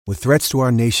With threats to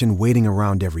our nation waiting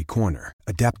around every corner,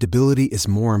 adaptability is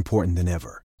more important than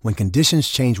ever. When conditions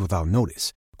change without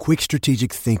notice, quick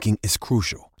strategic thinking is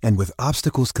crucial. And with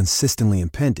obstacles consistently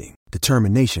impending,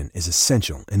 determination is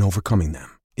essential in overcoming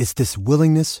them. It's this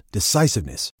willingness,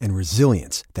 decisiveness, and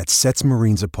resilience that sets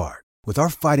Marines apart. With our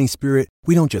fighting spirit,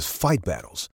 we don't just fight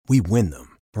battles, we win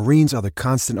them. Marines are the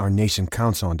constant our nation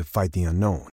counts on to fight the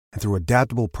unknown. And through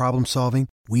adaptable problem solving,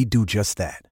 we do just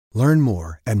that. Learn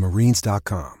more at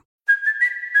marines.com.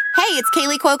 Hey, it's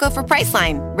Kaylee Cuoco for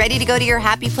Priceline. Ready to go to your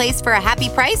happy place for a happy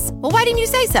price? Well, why didn't you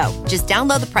say so? Just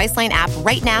download the Priceline app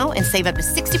right now and save up to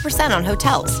 60% on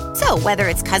hotels. So whether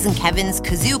it's Cousin Kevin's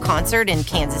Kazoo Concert in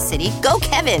Kansas City, go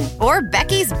Kevin, or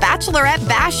Becky's Bachelorette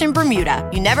Bash in Bermuda,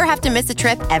 you never have to miss a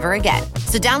trip ever again.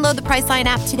 So download the Priceline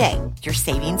app today. Your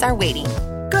savings are waiting.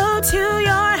 Go to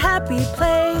your happy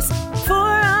place for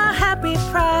a happy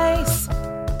price.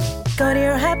 Go to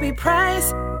your happy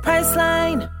price,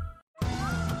 Priceline.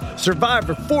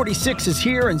 Survivor 46 is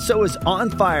here, and so is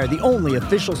On Fire, the only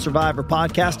official Survivor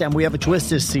podcast, and we have a twist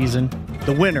this season.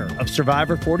 The winner of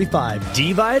Survivor 45,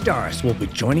 Dee Valladares, will be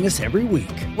joining us every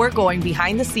week. We're going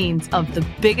behind the scenes of the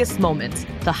biggest moments,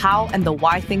 the how and the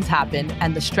why things happen,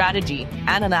 and the strategy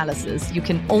and analysis you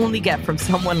can only get from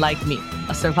someone like me,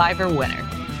 a Survivor winner.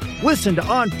 Listen to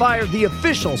On Fire, the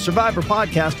official Survivor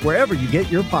podcast, wherever you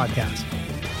get your podcast.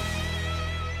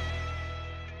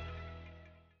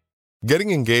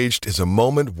 Getting engaged is a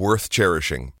moment worth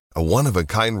cherishing. A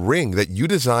one-of-a-kind ring that you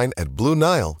design at Blue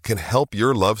Nile can help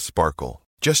your love sparkle.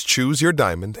 Just choose your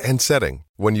diamond and setting.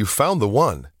 When you've found the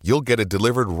one, you'll get it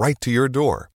delivered right to your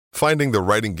door. Finding the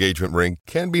right engagement ring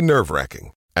can be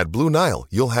nerve-wracking. At Blue Nile,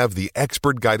 you'll have the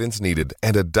expert guidance needed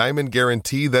and a diamond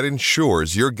guarantee that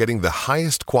ensures you're getting the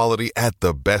highest quality at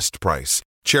the best price.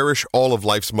 Cherish all of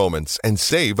life's moments and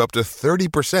save up to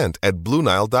 30% at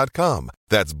BlueNile.com.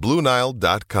 That's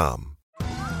BlueNile.com.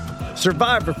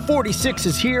 Survivor 46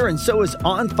 is here, and so is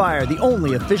On Fire, the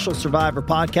only official Survivor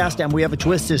podcast, and we have a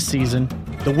twist this season.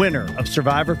 The winner of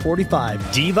Survivor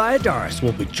 45, Dee Valladares,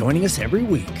 will be joining us every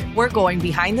week. We're going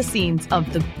behind the scenes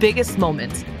of the biggest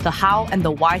moments, the how and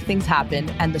the why things happen,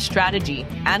 and the strategy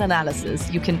and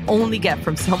analysis you can only get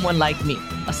from someone like me,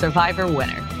 a Survivor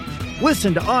winner.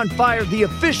 Listen to On Fire, the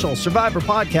official Survivor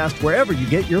podcast, wherever you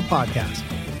get your podcast.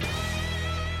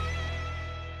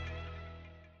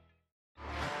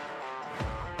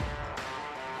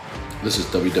 This is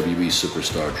WWE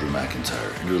superstar Drew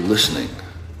McIntyre, and you're listening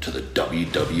to the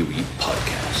WWE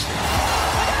Podcast.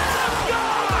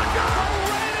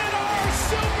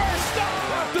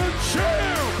 The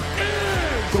champ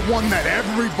is the one that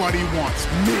everybody wants,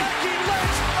 me. Becky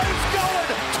Lynch is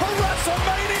going to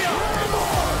WrestleMania.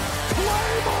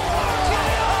 Claymore!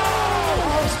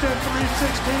 Austin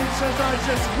 316 says I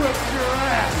just whipped your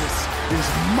ass. This is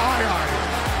my idol.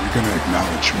 You're going to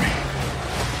acknowledge me.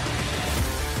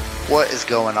 What is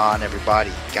going on,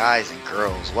 everybody, guys and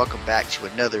girls? Welcome back to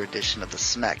another edition of the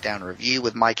SmackDown Review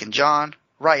with Mike and John,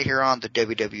 right here on the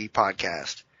WWE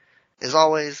Podcast. As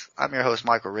always, I'm your host,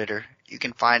 Michael Ritter. You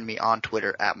can find me on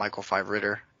Twitter at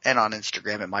Michael5Ritter and on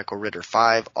Instagram at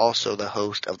MichaelRitter5, also the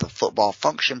host of the Football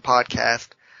Function Podcast,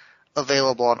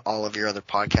 available on all of your other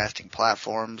podcasting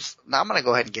platforms. Now, I'm going to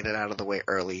go ahead and get it out of the way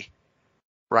early,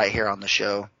 right here on the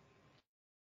show.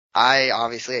 I,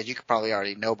 obviously, as you could probably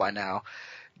already know by now,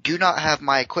 do not have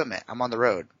my equipment. I'm on the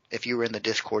road. If you were in the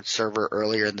Discord server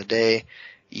earlier in the day,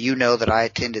 you know that I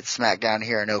attended SmackDown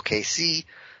here in OKC.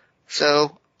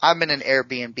 So I'm in an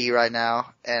Airbnb right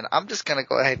now, and I'm just going to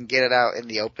go ahead and get it out in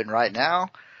the open right now.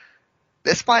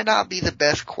 This might not be the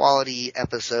best quality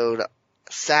episode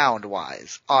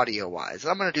sound-wise, audio-wise.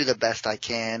 I'm going to do the best I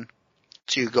can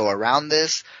to go around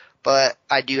this, but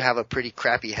I do have a pretty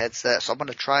crappy headset, so I'm going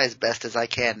to try as best as I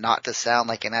can not to sound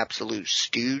like an absolute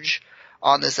stooge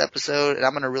on this episode, and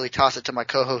I'm going to really toss it to my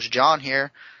co-host John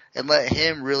here and let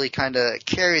him really kind of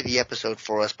carry the episode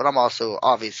for us, but I'm also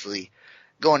obviously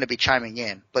going to be chiming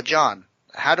in. But John,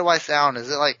 how do I sound?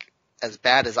 Is it like as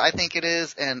bad as I think it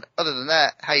is? And other than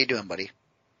that, how you doing, buddy?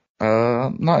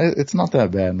 No, it's not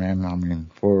that bad, man. I mean,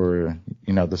 for,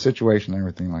 the situation and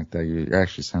everything like that, you're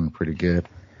actually sounding pretty good.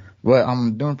 But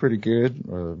I'm doing pretty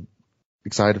good.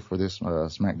 Excited for this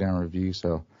SmackDown review.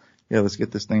 So, yeah, let's get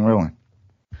this thing rolling.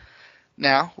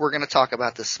 Now, we're going to talk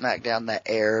about the SmackDown that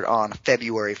aired on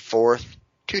February 4th,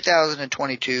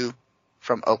 2022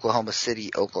 from Oklahoma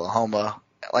City, Oklahoma.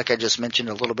 Like I just mentioned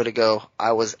a little bit ago,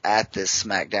 I was at this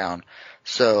SmackDown.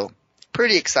 So,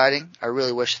 pretty exciting. I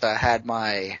really wish that I had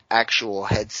my actual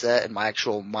headset and my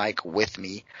actual mic with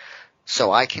me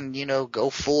so I can, go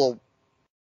full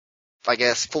I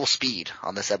guess, full speed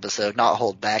on this episode, not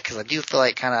hold back, because I do feel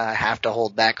like kind of have to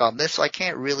hold back on this, so I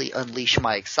can't really unleash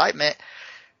my excitement,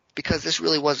 because this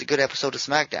really was a good episode of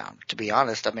SmackDown, to be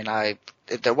honest. I mean,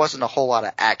 there wasn't a whole lot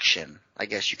of action, I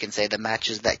guess you can say. The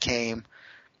matches that came,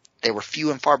 they were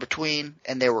few and far between,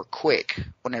 and they were quick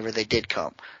whenever they did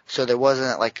come. So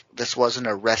this wasn't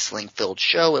a wrestling-filled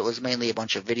show. It was mainly a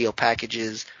bunch of video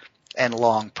packages and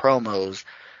long promos,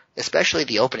 especially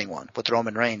the opening one with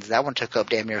Roman Reigns. That one took up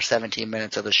damn near 17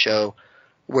 minutes of the show,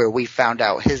 where we found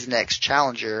out his next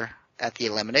challenger at the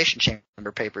Elimination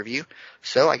Chamber pay-per-view.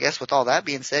 So I guess with all that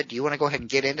being said, do you want to go ahead and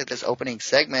get into this opening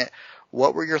segment?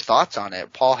 What were your thoughts on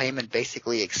it? Paul Heyman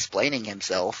basically explaining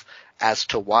himself as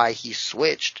to why he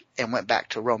switched and went back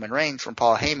to Roman Reigns, from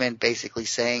Paul Heyman basically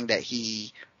saying that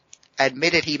he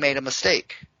admitted he made a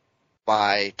mistake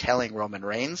by telling Roman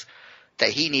Reigns that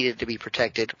he needed to be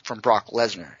protected from Brock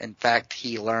Lesnar. In fact,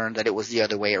 he learned that it was the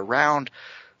other way around,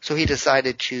 so he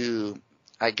decided to,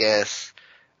 I guess,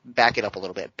 back it up a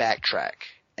little bit, backtrack,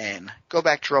 and go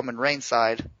back to Roman Reigns'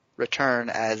 side, return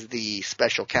as the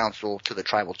special counsel to the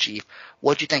tribal chief.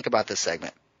 What'd you think about this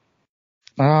segment?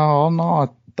 Oh, no, I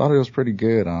thought it was pretty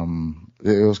good.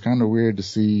 It was kind of weird to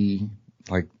see,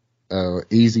 like,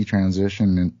 easy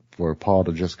transition for Paul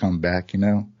to just come back, you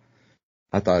know?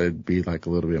 I thought it'd be like a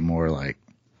little bit more like,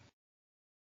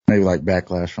 maybe like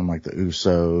backlash from like the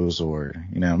Usos, or,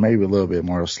 you know, maybe a little bit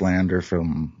more slander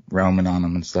from Roman on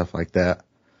them and stuff like that.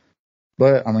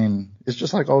 But, I mean, it's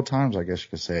just like old times, I guess you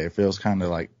could say. It feels kind of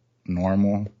like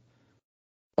normal,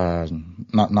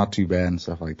 not too bad and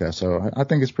stuff like that. So I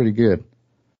think it's pretty good.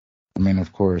 I mean,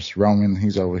 of course, Roman,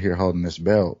 he's over here holding this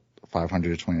belt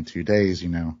 522 days, you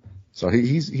know. So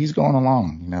he's going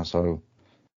along, you know, so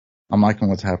I'm liking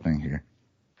what's happening here.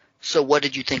 So what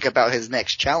did you think about his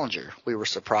next challenger? We were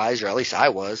surprised, or at least I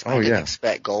was. I didn't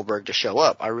expect Goldberg to show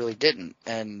up. I really didn't.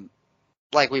 And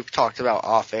like we've talked about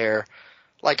off air,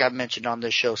 like I've mentioned on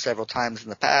this show several times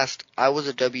in the past, I was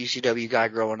a WCW guy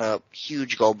growing up,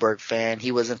 huge Goldberg fan.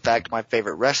 He was, in fact, my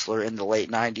favorite wrestler in the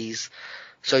late 90s.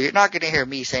 So you're not going to hear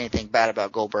me say anything bad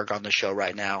about Goldberg on the show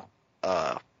right now.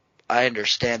 I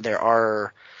understand there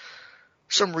are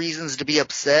some reasons to be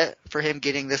upset for him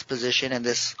getting this position and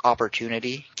this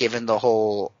opportunity, given the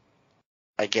whole,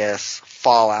 I guess,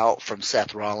 fallout from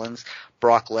Seth Rollins.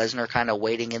 Brock Lesnar kind of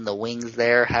waiting in the wings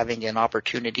there, having an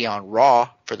opportunity on Raw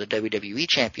for the WWE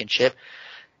Championship.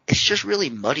 It's just really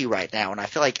muddy right now, and I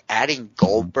feel like adding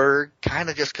Goldberg kind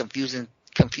of just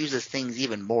confuses things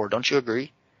even more. Don't you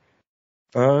agree?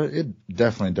 It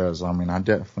definitely does. I mean, I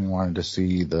definitely wanted to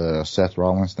see the Seth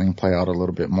Rollins thing play out a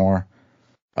little bit more.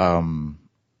 I'm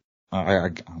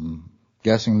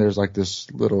guessing there's like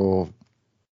this little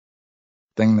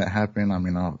thing that happened. I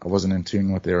mean, I wasn't in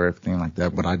tune with it or everything like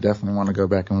that, but I definitely want to go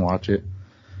back and watch it.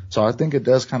 So I think it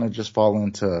does kind of just fall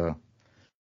into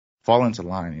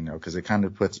line, you know, because it kind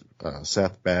of puts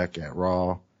Seth back at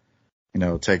Raw, you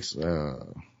know, takes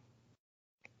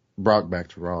Brock back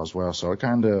to Raw as well. So it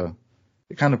kind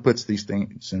of puts these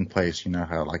things in place, you know,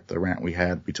 how like the rant we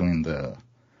had between the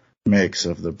mix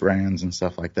of the brands and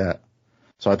stuff like that.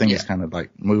 So I think it's kind of like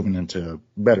moving into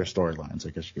better storylines, I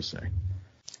guess you could say.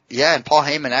 Yeah, and Paul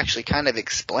Heyman actually kind of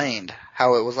explained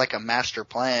how it was like a master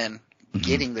plan,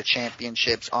 getting the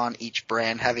championships on each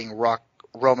brand, having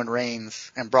Roman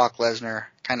Reigns and Brock Lesnar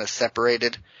kind of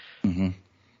separated. Mm-hmm.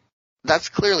 That's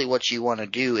clearly what you want to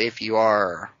do if you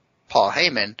are Paul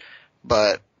Heyman,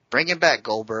 but bringing back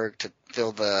Goldberg to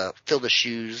fill the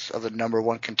shoes of the number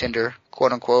one contender,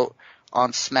 quote unquote,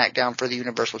 on SmackDown for the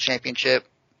Universal Championship,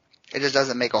 it just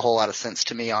doesn't make a whole lot of sense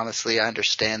to me, honestly. I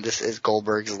understand this is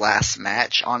Goldberg's last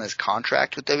match on his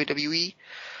contract with WWE,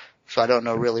 so I don't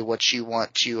know really what you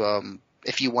want to,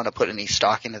 if you want to put any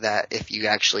stock into that, if you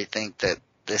actually think that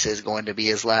this is going to be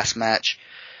his last match.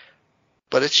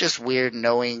 But it's just weird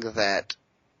knowing that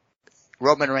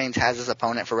Roman Reigns has his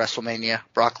opponent for WrestleMania,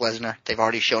 Brock Lesnar. They've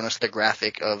already shown us the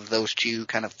graphic of those two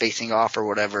kind of facing off or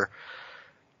whatever.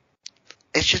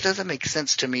 It just doesn't make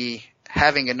sense to me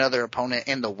having another opponent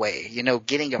in the way, you know,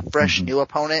 getting a fresh new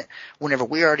opponent whenever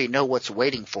we already know what's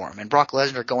waiting for him. And Brock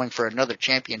Lesnar going for another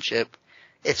championship,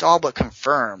 it's all but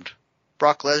confirmed.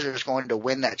 Brock Lesnar is going to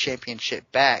win that championship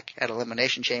back at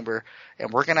Elimination Chamber,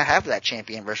 and we're going to have that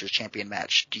champion versus champion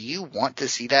match. Do you want to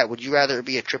see that? Would you rather it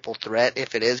be a triple threat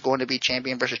if it is going to be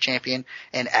champion versus champion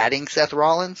and adding Seth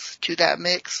Rollins to that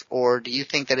mix? Or do you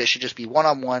think that it should just be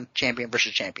one-on-one champion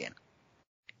versus champion?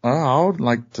 I would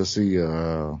like to see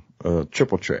a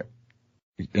triple threat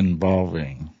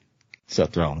involving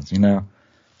Seth Rollins, you know?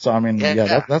 So, I mean,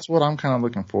 that's what I'm kind of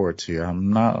looking forward to.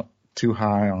 I'm not too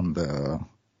high on the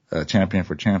champion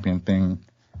for champion thing.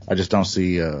 I just don't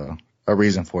see a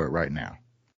reason for it right now.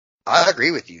 I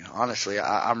agree with you. Honestly,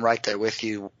 I'm right there with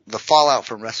you. The fallout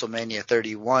from WrestleMania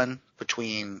 31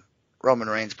 between Roman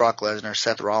Reigns, Brock Lesnar,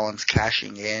 Seth Rollins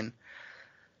cashing in,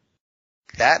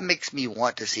 that makes me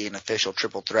want to see an official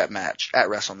triple threat match at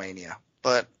WrestleMania.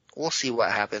 But we'll see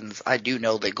what happens. I do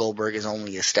know that Goldberg is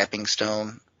only a stepping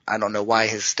stone. I don't know why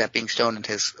his stepping stone and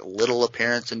his little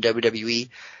appearance in WWE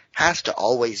has to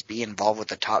always be involved with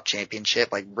the top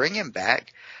championship. Like, bring him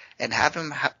back and have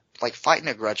him fight in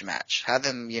a grudge match. Have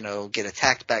him, get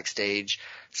attacked backstage.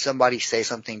 Somebody say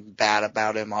something bad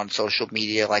about him on social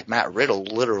media like Matt Riddle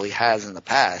literally has in the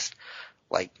past.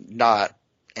 Like, not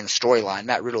in storyline.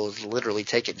 Matt Riddle has literally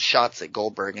taken shots at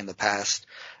Goldberg in the past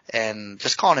and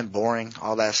just calling him boring,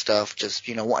 all that stuff, just,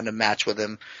 wanting to match with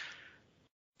him.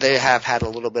 They have had a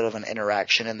little bit of an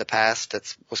interaction in the past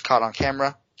that was caught on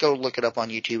camera. Go look it up on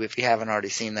YouTube if you haven't already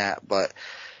seen that. But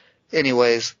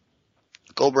anyways,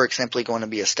 Goldberg's simply going to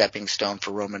be a stepping stone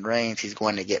for Roman Reigns. He's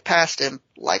going to get past him,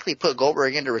 likely put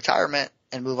Goldberg into retirement,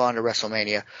 and move on to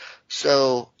WrestleMania.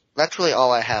 So that's really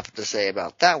all I have to say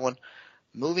about that one.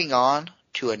 Moving on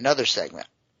to another segment.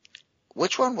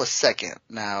 Which one was second?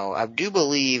 Now, I do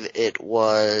believe it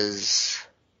was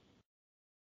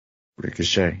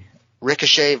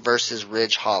Ricochet versus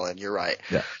Ridge Holland. You're right.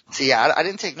 Yeah. See, I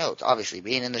didn't take notes. Obviously,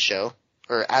 being in the show,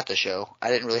 or at the show, I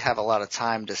didn't really have a lot of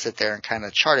time to sit there and kind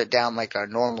of chart it down like I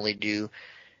normally do.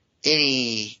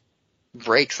 Any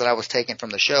breaks that I was taking from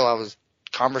the show, I was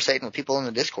conversating with people in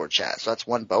the Discord chat. So that's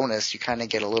one bonus. You kind of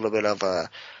get a little bit of a,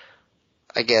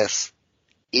 I guess,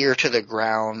 ear to the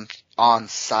ground, on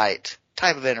site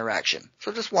type of interaction.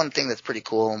 So just one thing that's pretty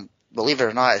cool. And believe it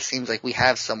or not, it seems like we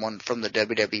have someone from the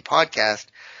WWE podcast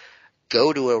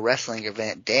go to a wrestling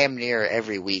event damn near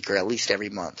every week or at least every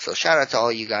month. So shout out to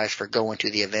all you guys for going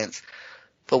to the events.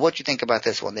 But what you think about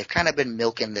this one? They've kind of been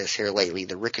milking this here lately.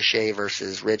 The Ricochet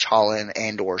versus Ridge Holland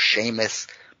and or Sheamus.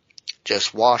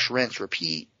 Just wash, rinse,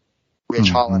 repeat. Ridge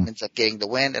Holland ends up getting the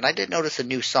win. And I did notice a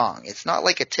new song. It's not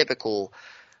like a typical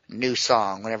new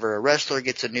song. Whenever a wrestler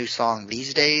gets a new song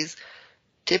these days,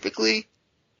 typically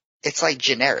it's like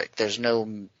generic. There's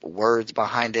no words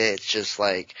behind it. It's just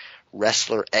like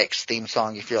Wrestler X theme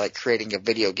song if you're like creating a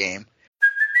video game.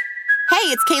 Hey,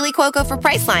 it's Kaylee Cuoco for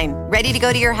Priceline. Ready to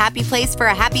go to your happy place for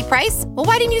a happy price? Well,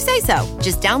 why didn't you say so?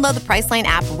 Just download the Priceline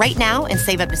app right now and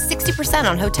save up to 60%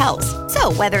 on hotels.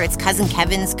 So whether it's Cousin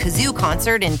Kevin's Kazoo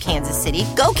Concert in Kansas City,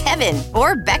 go Kevin,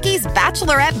 or Becky's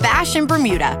Bachelorette Bash in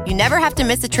Bermuda, you never have to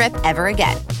miss a trip ever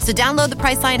again. So download the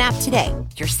Priceline app today.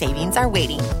 Your savings are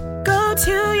waiting. Go to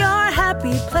your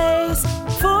happy place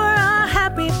for a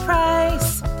happy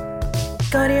price.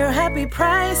 Go to your happy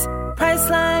price,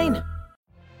 Priceline.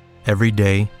 Every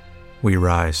day, we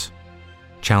rise,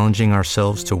 challenging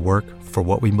ourselves to work for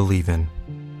what we believe in.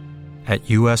 At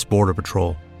U.S. Border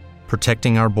Patrol,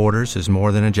 protecting our borders is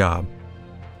more than a job.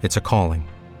 It's a calling.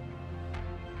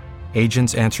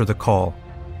 Agents answer the call,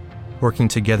 working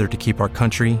together to keep our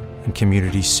country and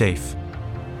communities safe.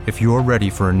 If you're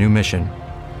ready for a new mission,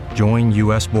 join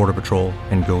U.S. Border Patrol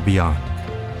and go beyond.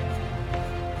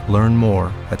 Learn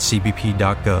more at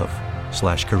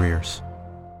cbp.gov/careers.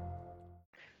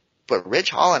 But Ridge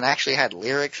Holland actually had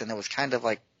lyrics, and it was kind of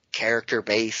like character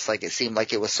based. Like it seemed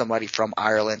like it was somebody from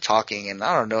Ireland talking, and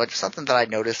I don't know, it's something that I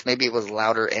noticed. Maybe it was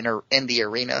louder in the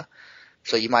arena,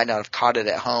 so you might not have caught it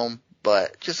at home,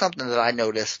 but just something that I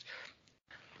noticed.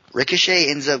 Ricochet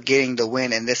ends up getting the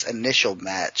win in this initial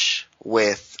match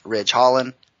with Ridge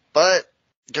Holland, but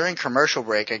during commercial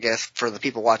break, I guess for the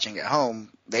people watching at home,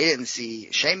 they didn't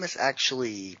see Sheamus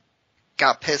actually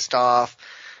got pissed off,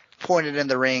 pointed in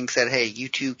the ring, said, hey, you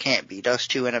two can't beat us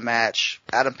two in a match.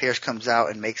 Adam Pearce comes out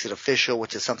and makes it official,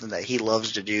 which is something that he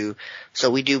loves to do.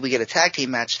 So we get a tag team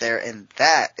match there, and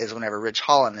that is whenever Ridge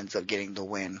Holland ends up getting the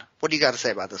win. What do you got to say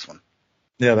about this one?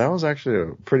 Yeah, that was actually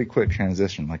a pretty quick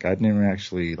transition. Like, I didn't even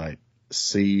actually,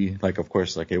 see, of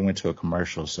course, it went to a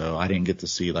commercial, so I didn't get to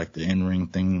see, the in-ring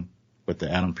thing with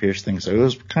the Adam Pearce thing. So it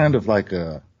was kind of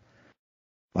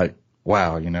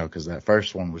wow, because that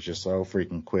first one was just so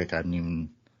freaking quick. I didn't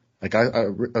even,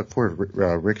 of course,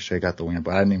 Ricochet got the win,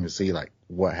 but I didn't even see,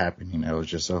 what happened. It was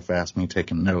just so fast, me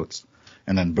taking notes,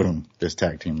 and then boom, this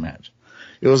tag team match.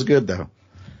 It was good, though.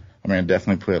 I mean, it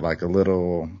definitely put, a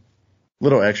little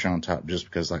extra on top just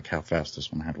because, how fast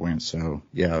this one had went. So,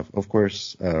 yeah, of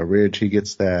course, Ridge, he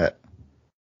gets that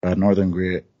Northern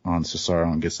Grit on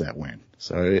Cesaro and gets that win.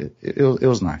 So it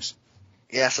was nice.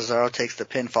 Yeah, Cesaro takes the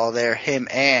pinfall there. Him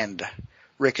and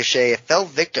Ricochet fell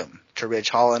victim to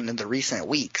Ridge Holland in the recent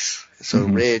weeks. So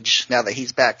Ridge, now that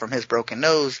he's back from his broken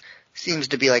nose, seems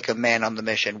to be like a man on the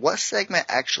mission. What segment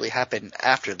actually happened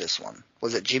after this one?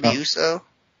 Was it Jimmy Uso?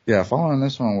 Yeah, following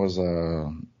this one was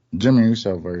Jimmy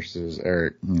Uso versus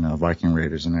Eric, Viking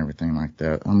Raiders and everything like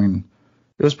that. I mean,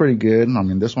 it was pretty good. I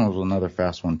mean, this one was another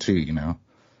fast one too,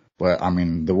 But I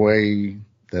mean, the way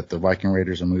that the Viking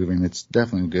Raiders are moving, it's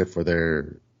definitely good for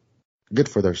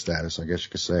their status, I guess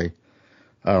you could say.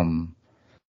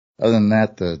 Other than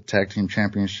that, the tag team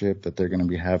championship that they're going to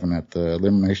be having at the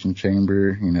Elimination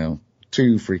Chamber,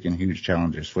 two freaking huge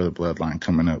challenges for the Bloodline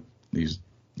coming up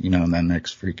in that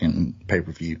next freaking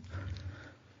pay-per-view.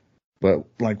 But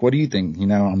like, what do you think?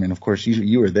 I mean, of course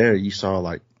you were there. You saw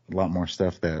like a lot more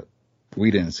stuff that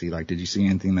we didn't see. Like, did you see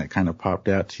anything that kind of popped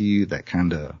out to you that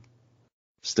kind of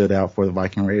stood out for the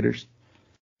Viking Raiders?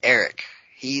 Eric,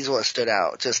 he's what stood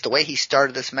out. Just the way he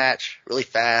started this match, really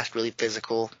fast, really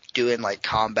physical, doing like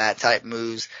combat type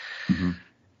moves. Mm-hmm.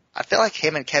 I feel like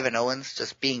him and Kevin Owens,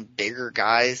 just being bigger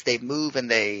guys, they move and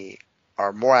they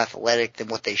are more athletic than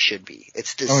what they should be.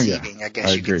 It's deceiving, I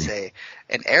guess you could say.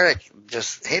 And Eric,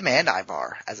 just him and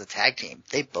Ivar as a tag team,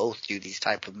 they both do these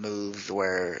type of moves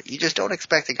where you just don't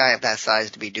expect a guy of that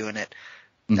size to be doing it.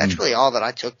 Mm-hmm. That's really all that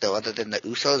I took, though, other than the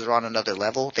Usos are on another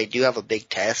level. They do have a big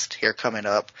test here coming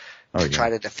up to try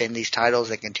to defend these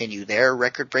titles and continue their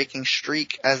record-breaking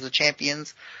streak as the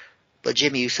champions. But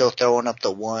Jimmy Uso throwing up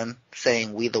the one,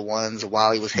 saying "we the ones"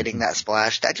 while he was hitting that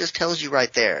splash, that just tells you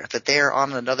right there that they are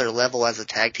on another level as a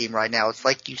tag team right now. It's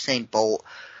like Usain Bolt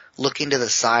looking to the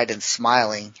side and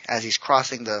smiling as he's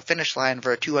crossing the finish line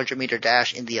for a 200-meter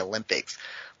dash in the Olympics.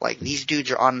 Like, these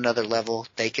dudes are on another level.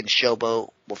 They can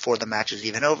showboat before the match is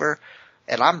even over.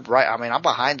 And I'm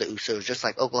behind the Usos just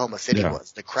like Oklahoma City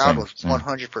was. The crowd was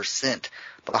 100%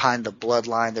 behind the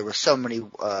Bloodline. There were so many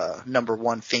number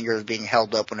one fingers being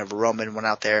held up whenever Roman went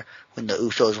out there, when the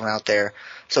Usos went out there.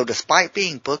 So despite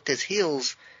being booked as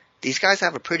heels, these guys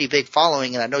have a pretty big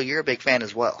following, and I know you're a big fan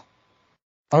as well.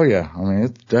 Oh, yeah. I mean,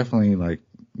 it's definitely, like,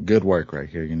 good work right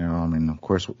here, I mean, of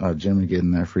course, Jimmy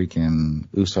getting that freaking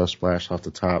Uso splash off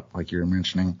the top, like you were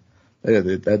mentioning.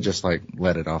 That just like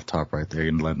let it off top right there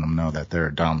and letting them know that they're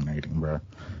dominating, bro.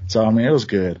 So, I mean, it was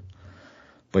good.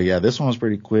 But yeah, this one was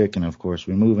pretty quick. And of course,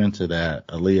 we move into that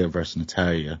Aaliyah versus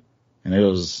Natalya. And it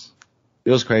was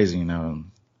crazy,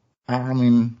 I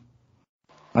mean,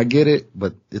 I get it,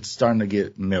 but it's starting to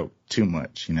get milked too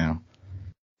much,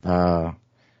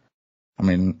 I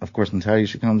mean, of course, Natalya,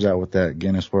 she comes out with that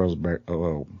Guinness World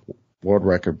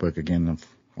Record book again of,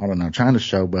 I don't know, trying to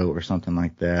showboat or something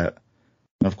like that.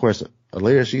 And of course,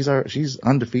 Aaliyah, she's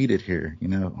undefeated here,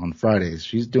 on Fridays.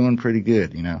 She's doing pretty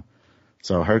good,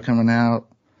 So her coming out,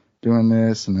 doing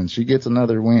this, and then she gets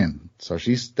another win. So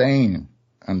she's staying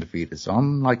undefeated. So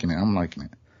I'm liking it.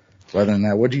 Other than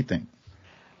that, what do you think?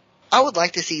 I would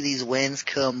like to see these wins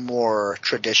come more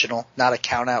traditional, not a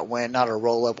count-out win, not a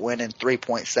roll-up win in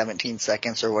 3.17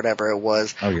 seconds or whatever it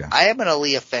was. Oh, yeah. I am an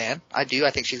Aaliyah fan. I do.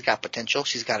 I think she's got potential.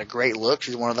 She's got a great look.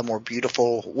 She's one of the more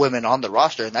beautiful women on the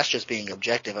roster, and that's just being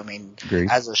objective. I mean,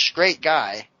 as a straight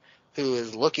guy who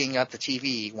is looking at the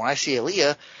TV, when I see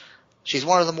Aaliyah, she's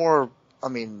one of the more,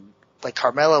 like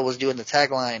Carmella was doing the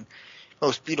tagline,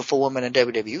 most beautiful woman in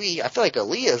WWE. I feel like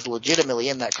Aaliyah is legitimately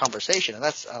in that conversation, and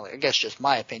that's, I guess, just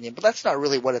my opinion, but that's not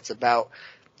really what it's about.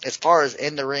 As far as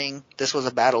in the ring, this was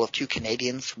a battle of two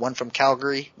Canadians, one from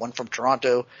Calgary, one from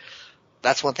Toronto.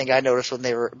 That's one thing I noticed when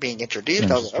they were being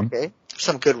introduced. I was like, okay,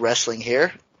 some good wrestling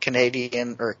here.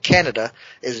 Canada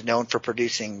is known for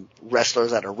producing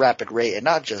wrestlers at a rapid rate, and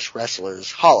not just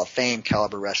wrestlers, Hall of Fame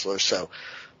caliber wrestlers. So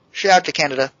shout out to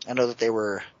Canada. I know that they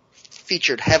were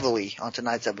featured heavily on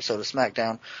tonight's episode of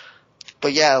SmackDown.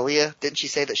 But yeah, Aaliyah, didn't she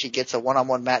say that she gets a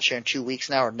one-on-one match here in 2 weeks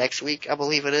now, or next week, I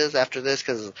believe it is, after this?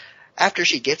 Because after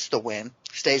she gets the win,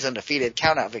 stays undefeated,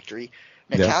 count-out victory,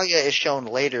 Natalya is shown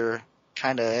later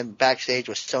kind of in backstage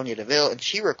with Sonya Deville, and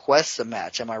she requests a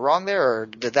match. Am I wrong there, or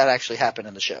did that actually happen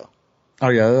in the show? Oh,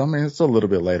 yeah. I mean, it's a little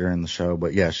bit later in the show,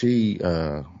 but yeah, she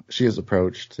is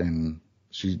approached, and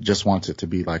she just wants it to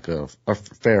be like a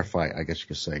fair fight, I guess you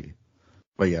could say.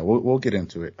 But yeah, we'll get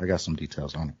into it. I got some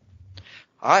details on it.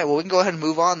 All right, well, we can go ahead and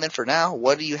move on then for now.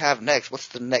 What do you have next? What's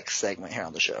the next segment here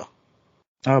on the show?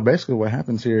 Basically what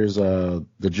happens here is the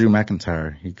Drew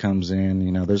McIntyre. He comes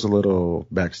in, there's a little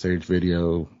backstage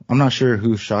video. I'm not sure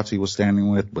who Shotzi was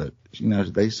standing with, but,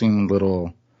 they seem a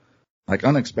little, like,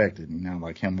 unexpected,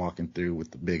 like him walking through with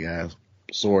the big-ass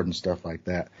sword and stuff like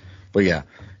that. But yeah,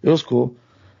 it was cool.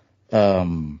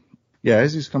 Yeah,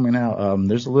 as he's coming out,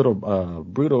 there's a little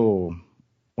brutal...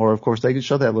 Or, of course, they could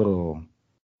show that little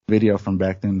video from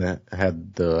back then that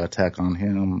had the attack on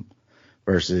him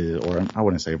versus, or I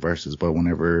wouldn't say versus, but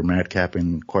whenever Madcap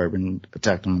and Corbin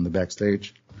attacked him in the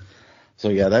backstage. So,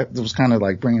 yeah, that was kind of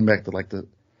like bringing back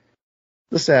the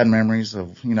the sad memories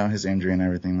of, his injury and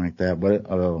everything like that. But,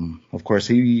 of course,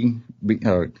 he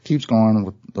keeps going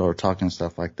with or talking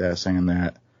stuff like that, saying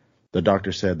that the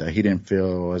doctor said that he didn't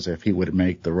feel as if he would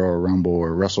make the Royal Rumble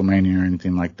or WrestleMania or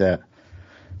anything like that.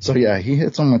 So, yeah, he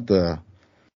hits him with the,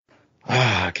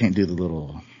 I can't do the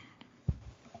little.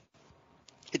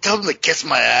 He told him to kiss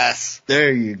my ass.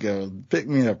 There you go. Pick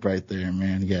me up right there,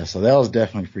 man. Yeah, so that was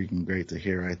definitely freaking great to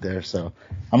hear right there. So,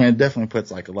 it definitely puts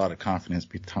like a lot of confidence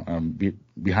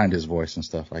behind his voice and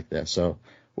stuff like that. So,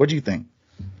 what do you think?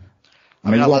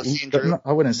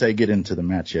 I wouldn't say get into the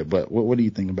match yet, but what do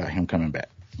you think about him coming back?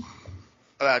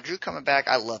 About Drew coming back,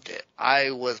 I loved it.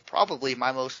 I was probably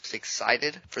my most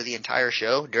excited for the entire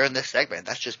show during this segment.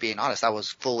 That's just being honest. I was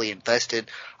fully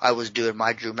invested. I was doing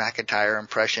my Drew McIntyre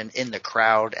impression in the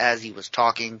crowd as he was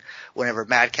talking. Whenever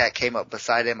Madcat came up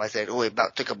beside him, I said, "Oh, he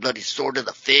about took a bloody sword to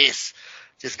the face."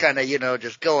 Just kind of,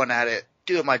 just going at it,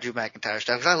 doing my Drew McIntyre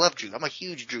stuff. Because I love Drew. I'm a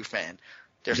huge Drew fan.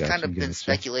 There's kind of been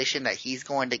speculation that he's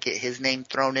going to get his name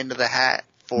thrown into the hat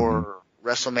for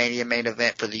WrestleMania main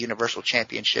event for the Universal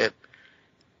Championship.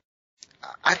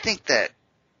 I think that,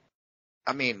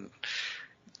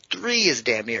 3 is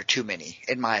damn near too many,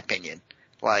 in my opinion.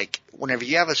 Like, whenever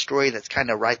you have a story that's kind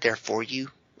of right there for you,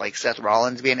 like Seth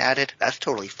Rollins being added, that's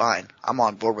totally fine. I'm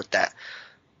on board with that.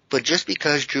 But just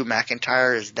because Drew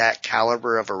McIntyre is that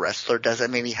caliber of a wrestler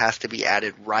doesn't mean he has to be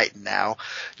added right now.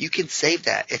 You can save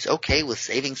that. It's okay with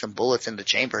saving some bullets in the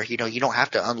chamber. You don't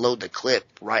have to unload the clip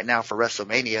right now for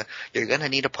WrestleMania. You're going to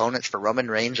need opponents for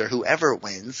Roman Reigns or whoever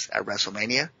wins at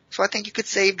WrestleMania. So I think you could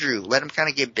save Drew. Let him kind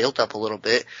of get built up a little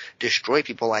bit, destroy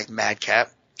people like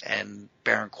Madcap and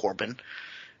Baron Corbin.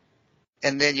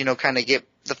 And then, kind of get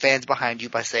the fans behind you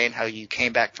by saying how you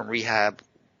came back from rehab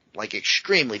like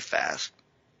extremely fast.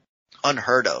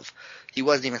 Unheard of. He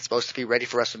wasn't even supposed to be ready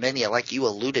for WrestleMania like you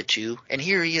alluded to, and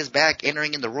here he is back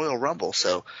entering in the Royal Rumble.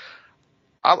 So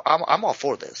I'm all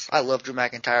for this. I love Drew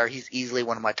McIntyre. He's easily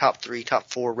one of my top 3, top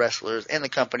 4 wrestlers in the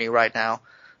company right now.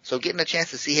 So getting a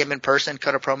chance to see him in person,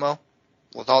 cut a promo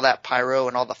with all that pyro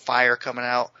and all the fire coming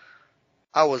out,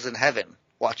 I was in heaven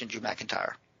watching Drew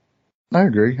McIntyre. I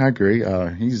agree.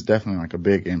 He's definitely like a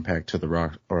big impact to the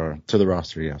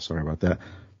roster. Yeah, sorry about that.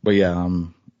 But yeah,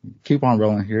 keep on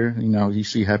rolling here. You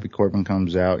see Happy Corbin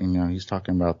comes out, he's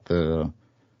talking about the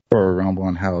Royal Rumble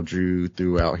and how Drew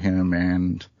threw out him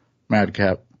and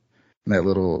Madcap in that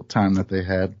little time that they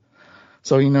had.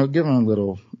 So, give him a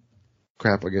little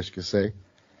crap, I guess you could say.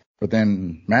 But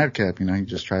then Madcap, he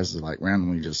just tries to like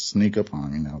randomly just sneak up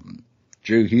on him,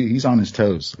 Drew, he's on his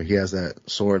toes. He has that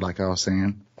sword, like I was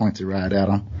saying, pointed right at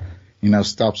him,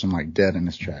 stops him like dead in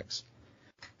his tracks.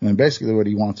 And then basically what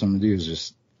he wants him to do is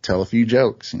just tell a few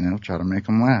jokes, try to make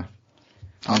him laugh.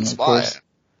 On the spot.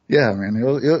 Yeah, man,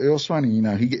 it was funny,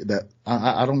 he get that.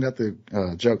 I don't got the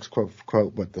jokes quote for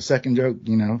quote, but the second joke,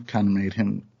 kind of made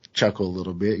him chuckle a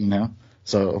little bit,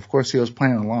 So of course he was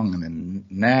playing along, and then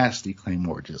nasty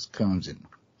Claymore just comes in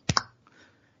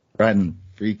right in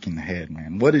the freaking head,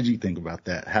 man. What did you think about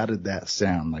that? How did that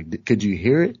sound? Like, could you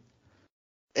hear it?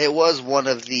 It was one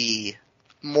of the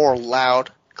more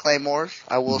loud Claymores,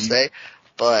 I will say,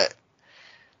 but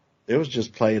it was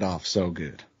just played off so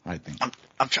good, I think.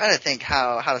 I'm trying to think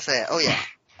how to say it. Oh, yeah.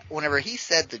 Whenever he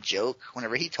said the joke,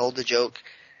 whenever he told the joke,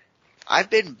 I've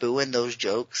been booing those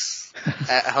jokes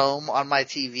at home on my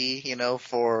TV,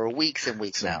 for weeks and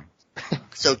weeks now.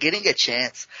 So getting a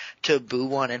chance to boo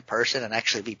one in person and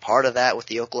actually be part of that with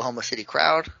the Oklahoma City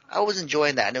crowd, I was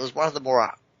enjoying that. And it was one of the more,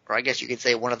 or I guess you could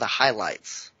say one of the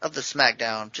highlights of the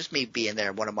SmackDown, just me being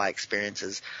there, one of my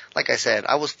experiences. Like I said,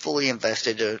 I was fully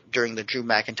invested during the Drew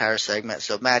McIntyre segment,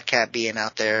 so Madcap being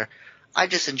out there, I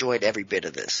just enjoyed every bit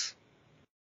of this.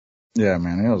 Yeah,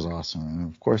 man, it was awesome.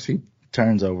 And of course, he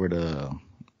turns over to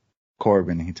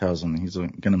Corbin. He tells him he's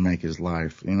going to make his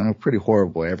life, pretty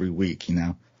horrible every week,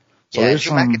 So yeah,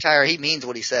 Drew McIntyre, he means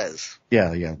what he says.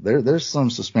 Yeah. There's some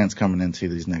suspense coming into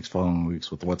these next following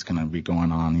weeks with what's going to be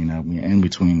going on, in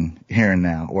between here and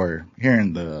now, or here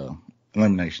in the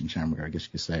Elimination Chamber, I guess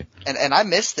you could say. And I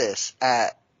missed this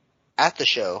at the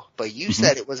show, but you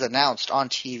said it was announced on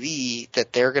TV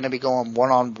that they're going to be going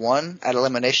one-on-one at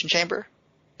Elimination Chamber?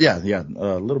 Yeah,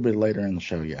 a little bit later in the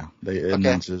show, yeah. They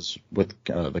announces with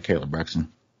the Caleb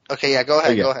Braxton. Okay, yeah, go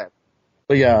ahead.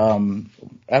 But yeah,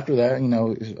 after that,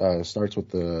 it starts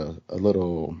with a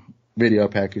little video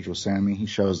package with Sammy. He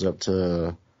shows up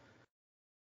to,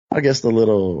 I guess, the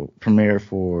little premiere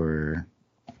for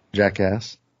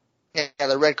Jackass. Yeah,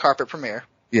 the red carpet premiere.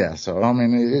 Yeah, so,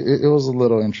 it was a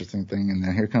little interesting thing. And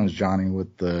then here comes Johnny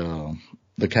with the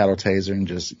cattle taser and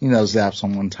just, zaps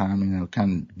him one time,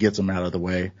 kind of gets him out of the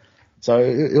way. So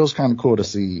it was kind of cool to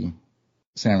see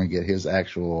Sammy get his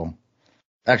actual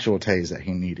tase that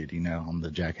he needed, on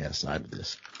the Jackass side of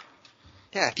this.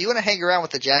 Yeah, if you want to hang around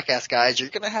with the Jackass guys, you're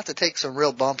going to have to take some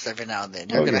real bumps every now and then.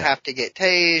 You're going to have to get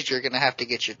tased. You're going to have to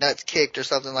get your nuts kicked or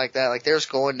something like that. Like, there's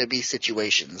going to be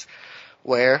situations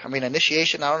where,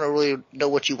 initiation, I don't really know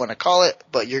what you want to call it,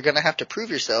 but you're going to have to prove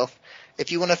yourself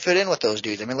if you want to fit in with those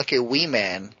dudes. Look at Wee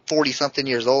Man, 40-something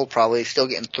years old, probably still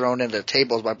getting thrown into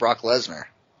tables by Brock Lesnar.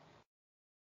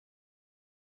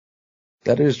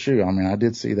 That is true. I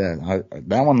did see that.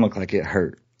 That one looked like it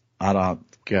hurt.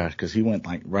 Gosh, because he went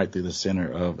like right through the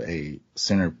center of a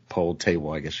center pole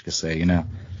table, I guess you could say,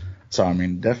 So,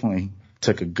 definitely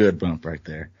took a good bump right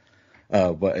there.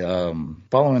 But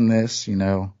following this,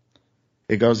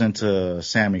 it goes into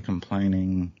Sammy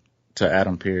complaining to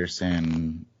Adam Pearce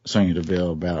and Sonya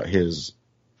Deville about his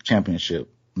championship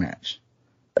match.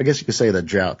 I guess you could say the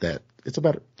drought that it's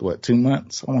about, 2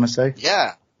 months, I want to say?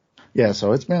 Yeah. Yeah,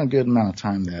 so it's been a good amount of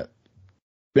time that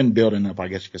been building up, I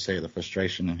guess you could say, the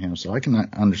frustration in him. So I can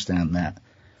understand that.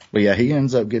 But yeah, he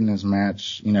ends up getting his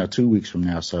match, 2 weeks from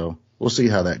now. So we'll see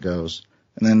how that goes.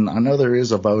 And then I know there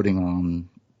is a voting on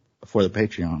for the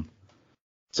Patreon.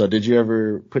 So did you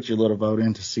ever put your little vote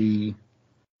in to see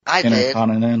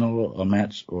Intercontinental a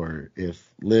match, or if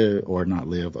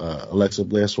Alexa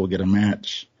Bliss will get a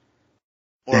match?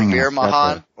 Or Veer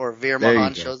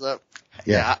Mahan shows up.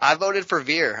 Yeah, I voted for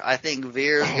Veer. I think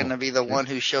Veer is going to be the one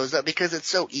who shows up because it's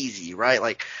so easy, right?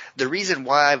 Like, the reason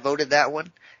why I voted that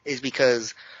one is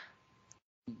because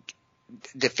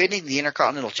defending the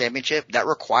Intercontinental Championship, that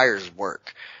requires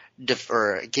work.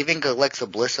 Or giving Alexa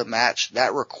Bliss a match,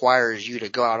 that requires you to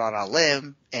go out on a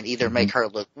limb and either make her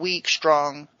look weak,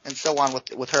 strong, and so on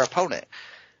with her opponent.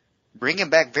 Bringing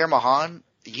back Veer Mahan,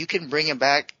 you can bring him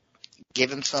back,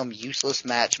 give him some useless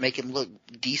match, make him look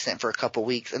decent for a couple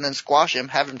weeks, and then squash him,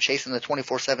 have him chasing the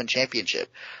 24/7 championship.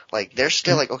 Like, they're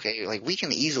still like, okay, like, we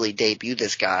can easily debut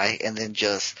this guy and then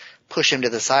just push him to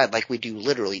the side like we do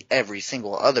literally every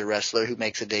single other wrestler who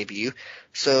makes a debut.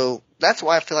 So that's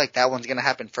why I feel like that one's going to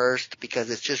happen first, because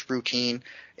it's just routine.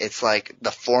 It's like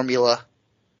the formula.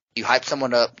 You hype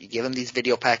someone up, you give them these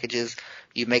video packages,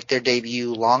 you make their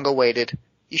debut long awaited.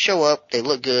 You show up, they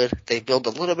look good, they build a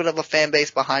little bit of a fan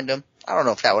base behind them. I don't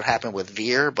know if that would happen with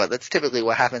Veer, but that's typically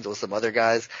what happens with some other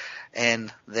guys.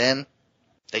 And then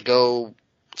they go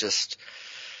just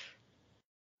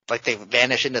like they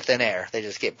vanish into thin air. They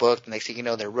just get booked, and next thing you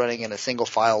know, they're running in a single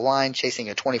file line, chasing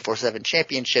a 24/7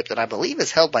 championship that I believe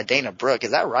is held by Dana Brooke.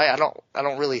 Is that right? I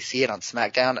don't really see it on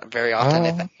SmackDown very often,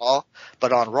 if at all.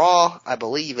 But on Raw, I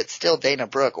believe it's still Dana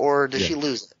Brooke, or does she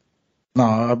lose it? No,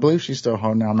 I believe she's still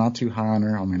holding it. I'm not too high on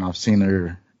her. I've seen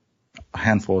her a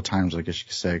handful of times, I guess you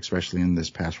could say, especially in this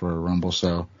past Royal Rumble.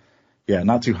 So, yeah,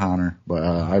 not too high on her, but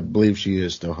I believe she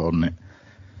is still holding it.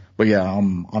 But yeah,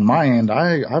 on my end,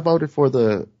 I voted for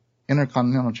the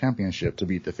Intercontinental Championship to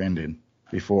be defended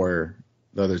before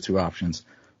the other two options.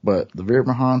 But the Veer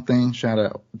Mahan thing, shout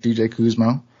out DJ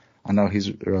Kuzmo. I know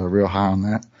he's real high on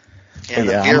that. Yeah,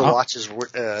 the Veer watch is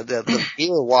the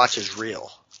Veer watch is real.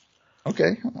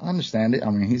 Okay, I understand it.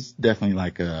 He's definitely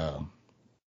like a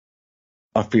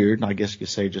feared, I guess you could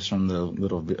say, just from the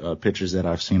little pictures that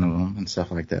I've seen of him and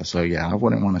stuff like that. So yeah, I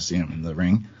wouldn't want to see him in the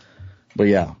ring. But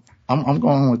yeah, I'm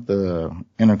going with the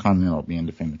Intercontinental being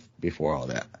defended before all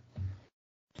that.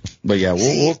 But yeah,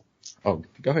 we'll oh,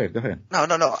 go ahead.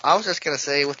 No. I was just gonna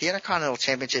say, with the Intercontinental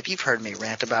Championship, you've heard me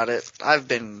rant about it. I've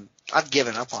given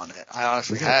up on it. I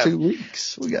honestly have.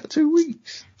 We got 2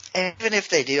 weeks. And even if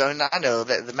they do, I know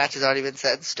that the match has already been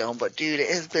set in stone, but dude, it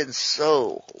has been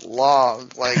so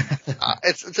long. Like,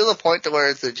 it's to the point to where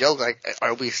it's a joke. Like,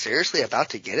 are we seriously about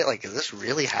to get it? Like, is this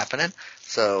really happening?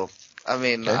 So,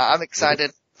 okay. I'm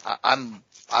excited.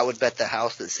 I would bet the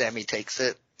house that Sammy takes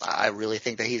it. I really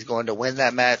think that he's going to win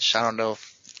that match. I don't know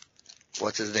if,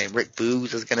 Rick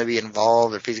Boogs is going to be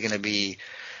involved, if he's going to be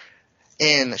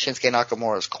in Shinsuke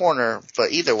Nakamura's corner.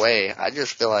 But either way, I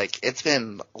just feel like it's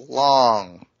been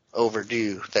long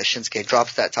overdue that Shinsuke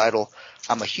drops that title.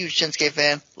 I'm a huge Shinsuke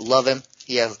fan. Love him.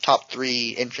 He has top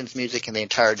 3 entrance music in the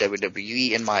entire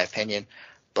WWE, in my opinion.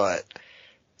 But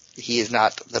he is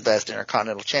not the best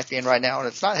Intercontinental Champion right now, and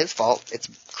it's not his fault. It's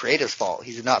Creative's fault.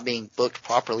 He's not being booked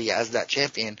properly as that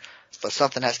champion, but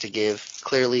something has to give.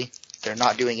 Clearly, they're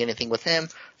not doing anything with him,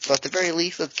 so at the very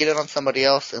least, let's get it on somebody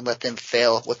else and let them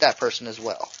fail with that person as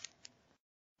well.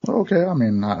 Okay,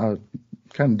 I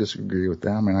kind of disagree with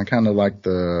that. I kind of like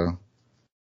the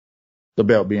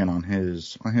belt being on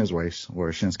his waist, or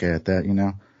Shinsuke at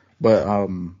that, But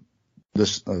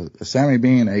this Sammy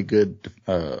being a good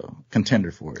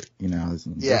contender for it. You know, it's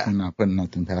definitely not putting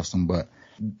nothing past him. But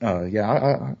I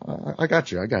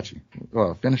got you.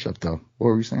 Finish up though. What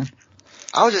were you saying?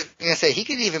 I was just gonna say he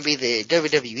could even be the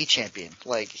WWE champion,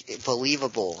 like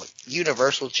believable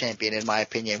universal champion in my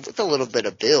opinion, with a little bit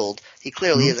of build. He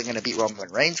clearly isn't going to beat Roman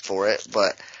Reigns for it,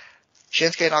 but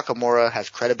Shinsuke Nakamura has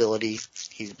credibility.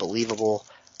 He's believable.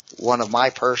 One of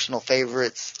my personal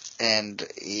favorites, and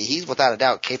he's without a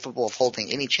doubt capable of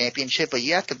holding any championship, but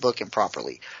you have to book him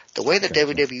properly. The way that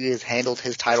WWE has handled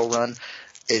his title run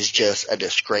is just a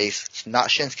disgrace. It's not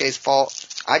Shinsuke's fault.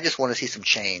 I just want to see some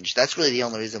change. That's really the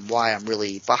only reason why I'm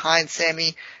really behind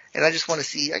Sammy, and I just want to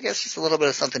see, I guess, just a little bit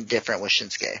of something different with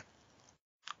Shinsuke.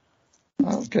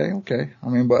 Okay. I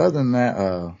mean, but other than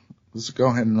that, let's go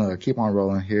ahead and keep on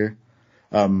rolling here.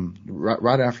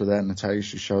 Right after that, Natalya,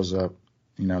 she shows up,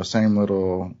 you know, same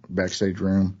little backstage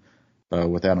room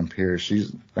with Adam Pearce.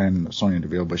 And Sonya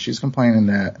Deville, but she's complaining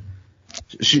that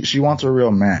she wants a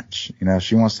real match. You know,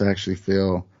 she wants to actually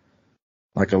feel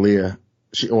like Aaliyah.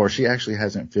 She actually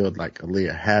hasn't felt like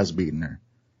Aaliyah has beaten her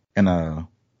in a,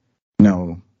 you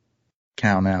know,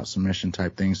 count out submission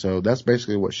type thing. So that's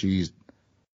basically what she's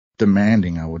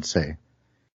demanding, I would say.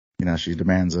 You know, she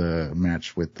demands a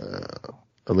match with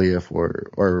Aaliyah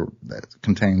or that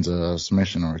contains a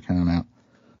submission or a count out.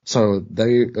 So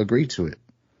they agree to it.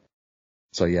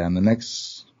 So yeah, in the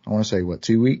next, I want to say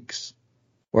 2 weeks?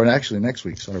 Or actually next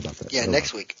week, sorry about that. Yeah,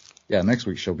 next week. Yeah, next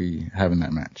week she'll be having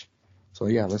that match. So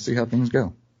yeah, let's see how things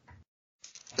go.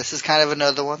 This is kind of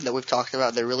another one that we've talked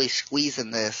about. They're really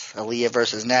squeezing this. Aaliyah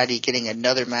versus Natty, getting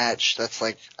another match that's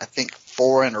like, I think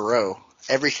 4 in a row.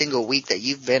 Every single week that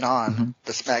you've been on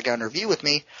the SmackDown review with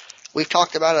me, we've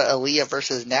talked about an Aaliyah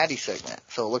versus Natty segment.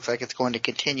 So it looks like it's going to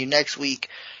continue next week.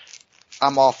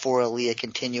 I'm all for Aaliyah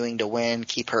continuing to win,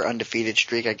 keep her undefeated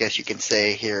streak, I guess you can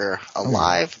say, here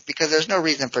alive, because there's no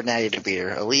reason for Natty to beat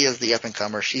her. Aaliyah's the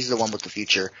up-and-comer. She's the one with the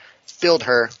future. Build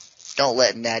her. Don't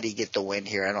let Natty get the win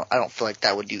here. I don't feel like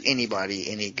that would do anybody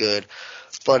any good.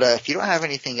 But if you don't have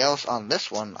anything else on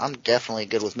this one, I'm definitely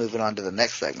good with moving on to the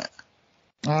next segment.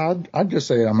 I'd just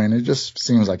say, I mean, it just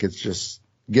seems like it's just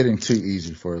getting too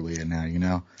easy for Aaliyah now, you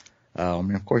know. I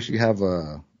mean, of course, you have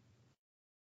a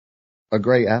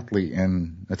great athlete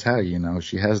in Natalya, you know.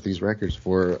 She has these records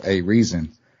for a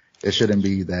reason. It shouldn't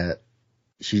be that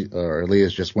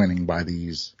Aaliyah's just winning by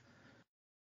these,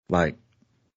 like,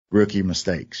 rookie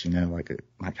mistakes, you know,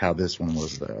 like how this one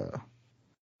was a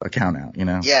count out, you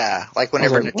know? Yeah, like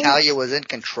whenever Natalya was in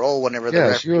control, whenever the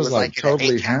referee she was like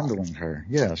totally handling count. her.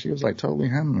 Yeah, she was like totally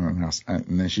handling her.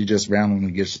 And then she just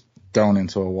randomly gets thrown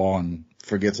into a wall and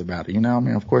forgets about it. You know, I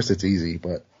mean, of course it's easy,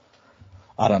 but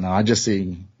I don't know. I just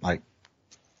see like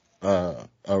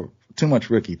too much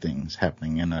rookie things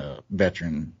happening in a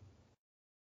veteran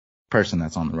person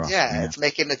that's on the roster. Yeah, it's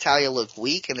making Natalya look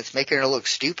weak and it's making her look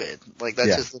stupid. Like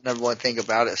that's just the number one thing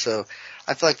about it. So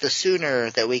I feel like the sooner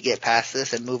that we get past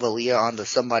this and move Aaliyah onto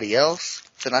somebody else,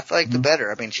 then I feel like the better.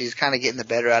 I mean, she's kind of getting the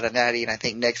better out of Natty, and I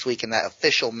think next week in that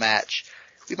official match,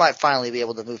 we might finally be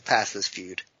able to move past this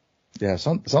feud. Yeah,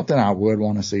 something I would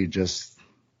want to see, just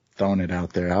throwing it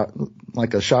out there,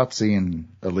 like a Shotzi and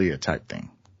Aaliyah type thing.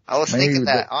 I was thinking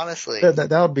that, honestly.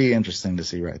 That would be interesting to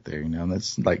see right there, you know.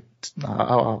 That's like,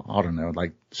 I don't know,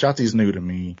 like, Shotzi's new to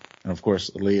me, and of course,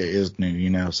 Aaliyah is new,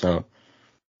 you know, so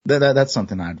that's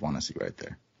something I'd want to see right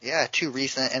there. Yeah, 2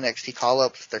 recent NXT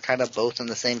call-ups. They're kind of both in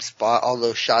the same spot,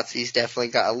 although Shotzi's definitely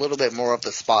got a little bit more of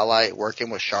the spotlight working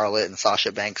with Charlotte and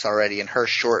Sasha Banks already in her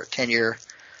short tenure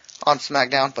on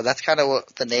SmackDown, but that's kind of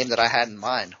the name that I had in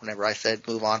mind whenever I said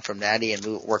move on from Natty and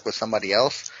work with somebody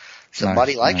else.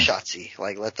 Somebody like Shotzi.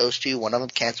 Like, let those two, one of them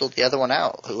cancel the other one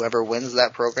out. Whoever wins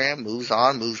that program moves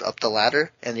on, moves up the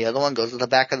ladder, and the other one goes to the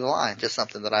back of the line. Just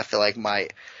something that I feel like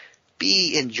might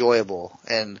be enjoyable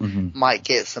and might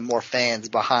get some more fans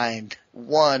behind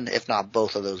one, if not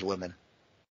both of those women.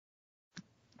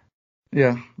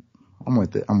 Yeah, I'm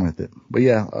with it. But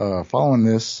yeah, following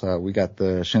this, we got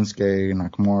the Shinsuke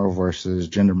Nakamura versus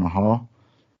Jinder Mahal.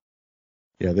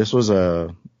 Yeah, this was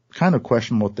a kind of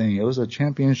questionable thing. It was a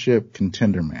championship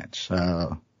contender match.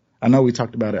 I know we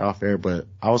talked about it off air, but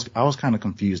I was kind of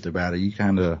confused about it. You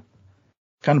kind of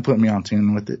put me on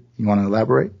tune with it. You want to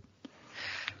elaborate?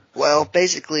 Well,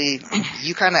 basically,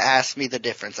 you kind of asked me the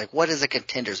difference. Like, what is a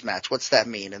contenders match? What's that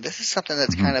mean? And this is something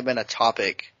that's kind of been a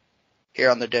topic here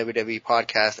on the WWE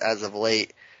podcast as of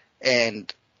late. And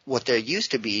what there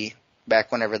used to be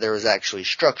back whenever there was actually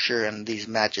structure and these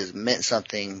matches meant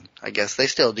something, I guess they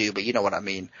still do, but you know what I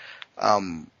mean.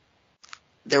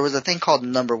 there was a thing called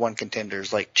number one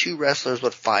contenders. Like 2 wrestlers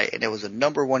would fight, and it was a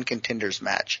number one contenders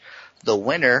match. The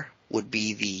winner would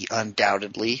be the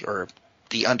undoubtedly or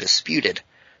the undisputed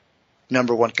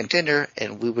number one contender,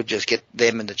 and we would just get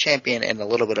them and the champion and a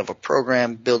little bit of a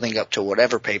program building up to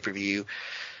whatever pay-per-view.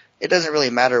 It doesn't really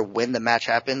matter when the match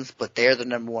happens, but they're the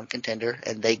number one contender,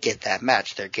 and they get that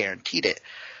match. They're guaranteed it.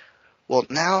 Well,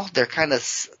 now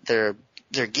they're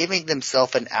giving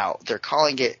themselves an out. They're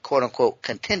calling it quote-unquote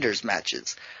contenders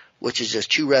matches, which is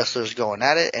just 2 wrestlers going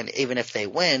at it, and even if they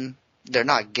win, they're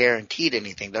not guaranteed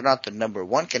anything. They're not the number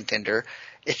one contender.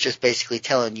 It's just basically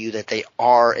telling you that they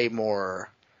are a more,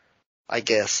 I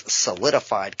guess,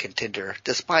 solidified contender,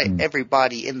 despite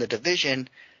everybody in the division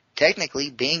technically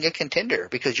being a contender,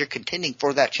 because you're contending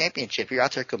for that championship. You're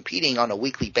out there competing on a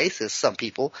weekly basis, some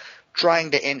people,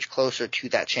 trying to inch closer to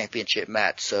that championship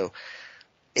match. So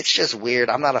it's just weird.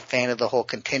 I'm not a fan of the whole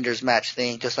contenders match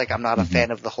thing, just like I'm not a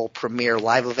fan of the whole premier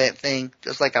live event thing,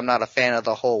 just like I'm not a fan of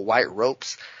the whole white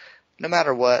ropes. No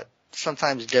matter what,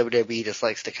 sometimes WWE just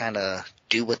likes to kind of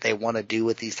do what they want to do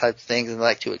with these types of things, and they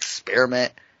like to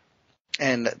experiment.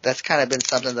 And that's kind of been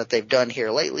something that they've done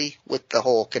here lately with the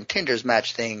whole contenders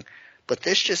match thing. But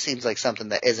this just seems like something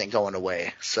that isn't going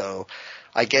away. So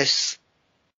I guess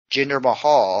Jinder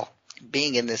Mahal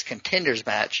being in this contenders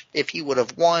match, if he would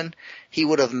have won, he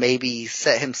would have maybe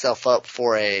set himself up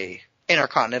for a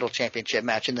Intercontinental Championship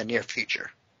match in the near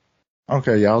future.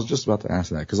 Okay, yeah, I was just about to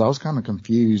ask that because I was kind of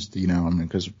confused,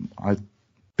 because I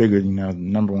figured, the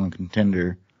number one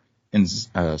contender in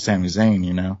Sami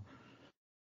Zayn,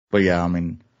 But yeah,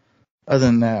 other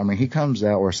than that, he comes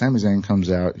out, or Sami Zayn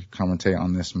comes out, he commentate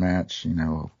on this match.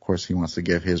 Of course he wants to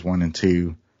give his 1 and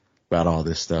 2 about all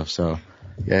this stuff. So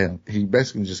yeah, he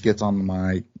basically just gets on the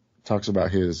mic, talks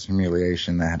about his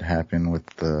humiliation that had happened with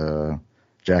the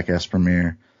Jackass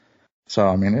premiere.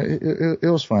 So, it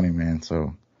was funny, man.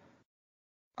 So,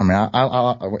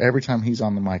 I every time he's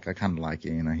on the mic, I kind of like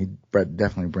it. He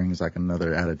definitely brings like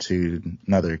another attitude,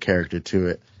 another character to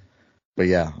it. But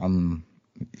yeah,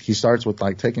 he starts with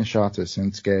like taking shots at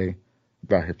Shinsuke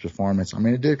about his performance.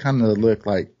 It did kind of look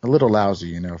like a little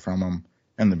lousy, from him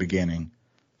in the beginning,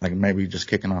 like maybe just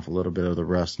kicking off a little bit of the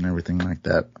rust and everything like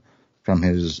that from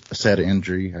his set of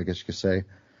injury, I guess you could say.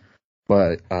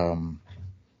 But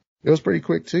it was pretty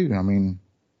quick too.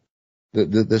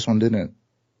 This one didn't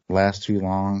last too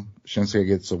long. Shinsuke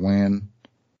gets a win.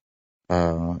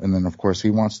 And then of course he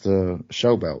wants the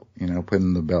show belt,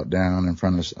 putting the belt down in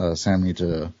front of Sami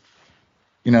to,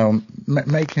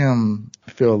 make him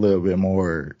feel a little bit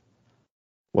more,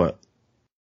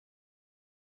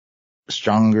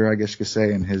 stronger, I guess you could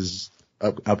say, in his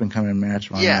up and coming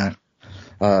match. Yeah.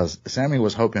 Sami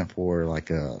was hoping for like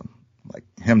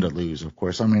him to lose, of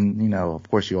course. Of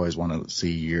course you always want to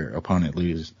see your opponent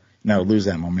lose, lose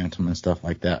that momentum and stuff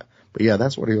like that. But yeah,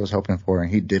 that's what he was hoping for,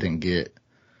 and he didn't get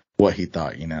what he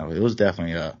thought, It was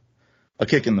definitely a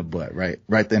kick in the butt, right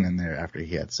then and there after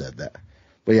he had said that.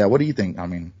 But yeah, what do you think?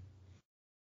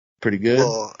 Pretty good?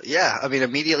 Well, yeah.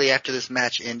 Immediately after this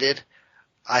match ended,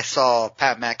 I saw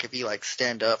Pat McAfee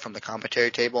stand up from the commentary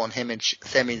table, and him and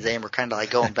Sami Zayn were kind of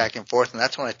going back and forth. And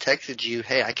that's when I texted you,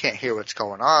 hey, I can't hear what's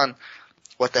going on.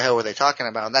 What the hell were they talking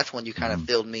about? And that's when you kind of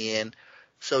filled me in.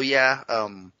 So yeah,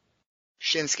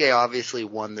 Shinsuke obviously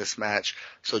won this match.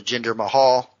 So Jinder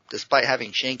Mahal, despite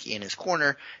having Shanky in his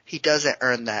corner, he doesn't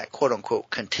earn that quote-unquote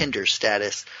contender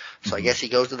status. So I guess he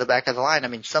goes to the back of the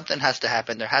line. Something has to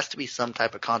happen. There has to be some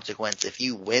type of consequence. If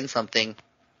you win something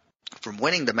from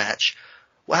winning the match,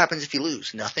 what happens if you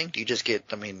lose? Nothing? Do you just get,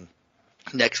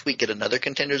 next week get another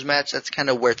contenders match? That's kind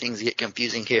of where things get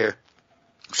confusing here.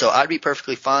 So I'd be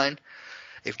perfectly fine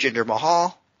if Jinder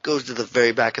Mahal goes to the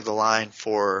very back of the line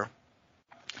for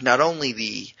not only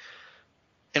the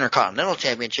Intercontinental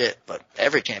Championship, but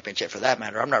every championship for that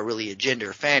matter. I'm not really a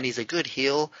Jinder fan. He's a good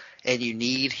heel, and you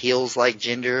need heels like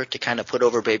Jinder to kind of put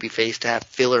over babyface to have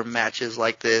filler matches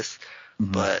like this.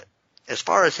 But as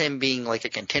far as him being like a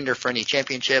contender for any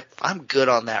championship, I'm good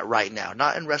on that right now.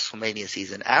 Not in WrestleMania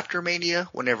season. After Mania,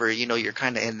 whenever, you're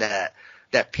kind of in that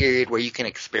period where you can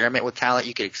experiment with talent,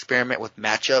 you can experiment with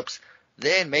matchups,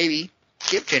 then maybe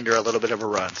give Jinder a little bit of a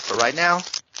run. But right now,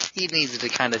 he needs to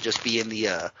kind of just be in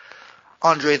the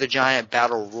Andre the Giant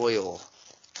Battle Royal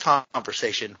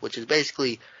conversation, which is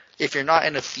basically if you're not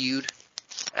in a feud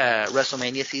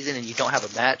WrestleMania season and you don't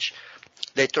have a match,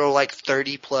 they throw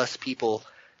 30-plus people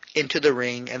into the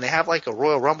ring, and they have a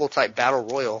Royal Rumble type Battle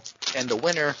Royal, and the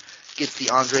winner gets the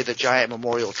Andre the Giant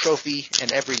Memorial Trophy,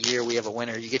 and every year we have a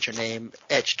winner. You get your name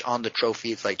etched on the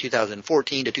trophy. It's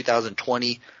 2014 to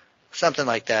 2020, something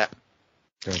like that.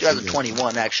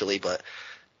 2021 actually, but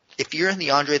if you're in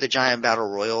the Andre the Giant Battle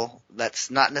Royal, that's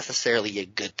not necessarily a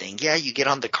good thing. Yeah, you get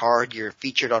on the card, you're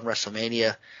featured on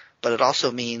WrestleMania, but it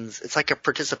also means it's like a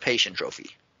participation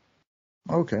trophy.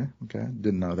 Okay.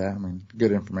 Didn't know that. I mean,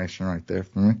 good information right there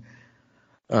for me.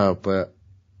 But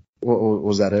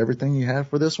was that everything you had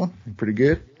for this one? Pretty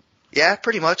good? Yeah,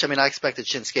 pretty much. I mean, I expected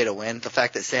Shinsuke to win. The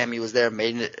fact that Sammy was there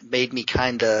made me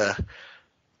kind of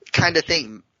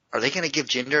think, are they going to give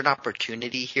Jinder an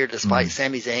opportunity here despite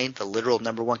Sami Zayn, the literal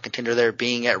number one contender there,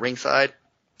 being at ringside?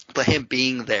 But him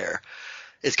being there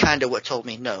is kind of what told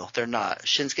me, no, they're not.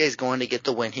 Shinsuke is going to get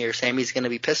the win here. Sammy's going to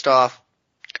be pissed off,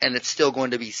 and it's still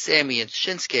going to be Sammy and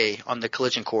Shinsuke on the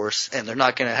collision course, and they're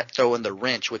not going to throw in the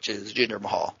wrench, which is Jinder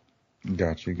Mahal.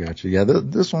 Gotcha. Yeah,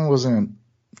 this one wasn't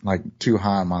like too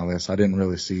high on my list. I didn't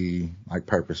really see like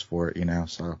purpose for it,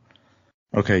 so.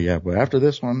 Okay, yeah, but after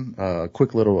this one,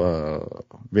 quick little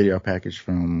video package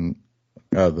from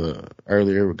the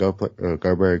earlier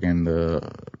Goldberg and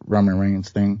the Roman Reigns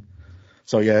thing.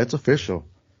 So yeah, it's official.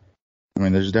 I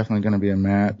mean, there's definitely going to be a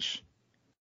match,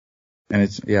 and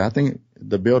I think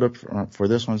the build up for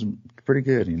this one's pretty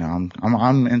good.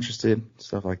 I'm interested,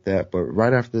 stuff like that. But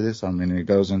right after this, I mean, it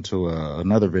goes into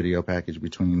another video package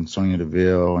between Sonya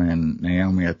Deville and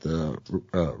Naomi at the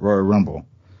Royal Rumble.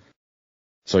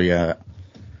 So yeah.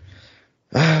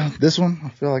 This one, I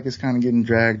feel like it's kind of getting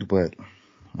dragged, but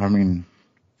I mean,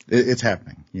 it's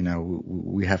happening.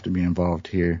 We have to be involved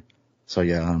here. So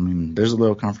yeah, I mean, there's a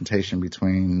little confrontation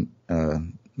between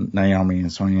Naomi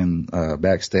and Sonya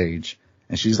backstage,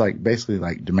 and she's like basically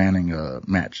like demanding a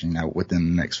match,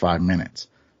 within the next 5 minutes.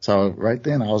 So right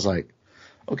then, I was like,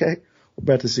 okay, we're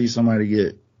about to see somebody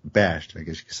get bashed, I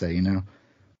guess you could say,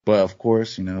 But of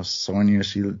course, Sonya,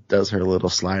 she does her little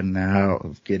sliding out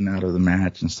of getting out of the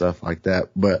match and stuff like that.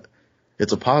 But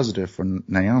it's a positive for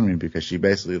Naomi because she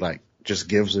basically like just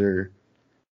gives her,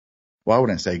 well, I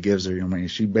wouldn't say gives her, I mean,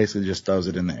 she basically just throws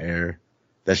it in the air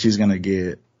that she's going to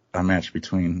get a match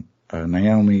between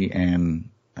Naomi and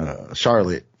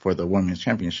Charlotte for the women's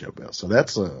championship belt. So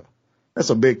that's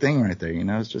a big thing right there.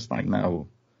 It's just like, no,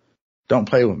 don't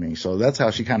play with me. So that's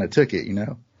how she kind of took it,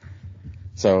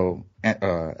 So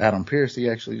Adam Pearce, he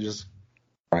actually just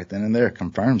right then and there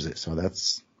confirms it. So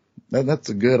that's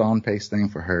a good on pace thing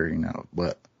for her,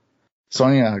 But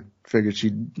Sonya, I figured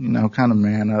she'd, kind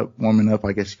of woman up,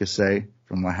 I guess you could say,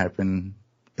 from what happened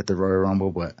at the Royal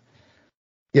Rumble. But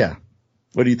yeah,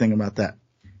 what do you think about that?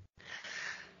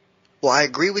 Well, I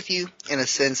agree with you in a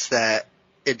sense that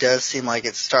it does seem like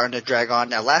it's starting to drag on.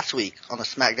 Now, last week on the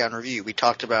SmackDown review, we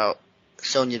talked about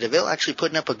Sonya Deville actually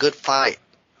putting up a good fight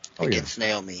against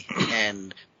Naomi.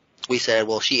 And we said,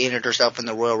 well, she entered herself in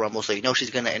the Royal Rumble, so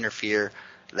she's going to interfere.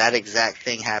 That exact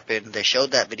thing happened. They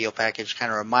showed that video package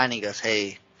kind of reminding us,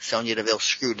 hey, Sonya Deville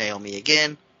screwed Naomi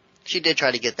again. She did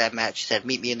try to get that match. She said,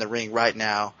 meet me in the ring right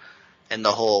now. And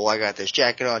the whole, I got this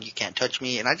jacket on, you can't touch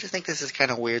me. And I just think this is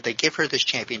kind of weird. They give her this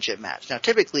championship match. Now,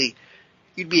 typically,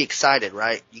 you'd be excited,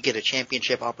 right? You get a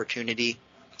championship opportunity.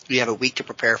 You have a week to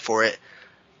prepare for it.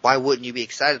 Why wouldn't you be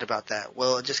excited about that?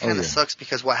 Well, it just kind of sucks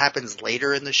because what happens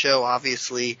later in the show,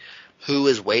 obviously, who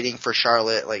is waiting for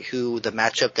Charlotte, like the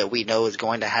matchup that we know is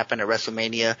going to happen at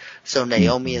WrestleMania. So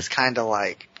Naomi is kind of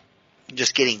like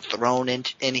just getting thrown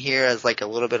in here as like a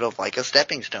little bit of like a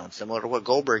stepping stone, similar to what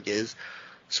Goldberg is.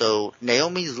 So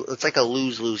it's like a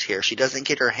lose-lose here. She doesn't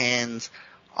get her hands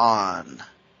on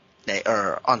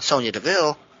Sonya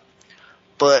Deville,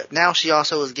 but now she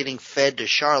also is getting fed to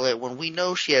Charlotte when we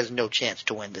know she has no chance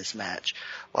to win this match.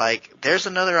 Like, there's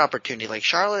another opportunity. Like,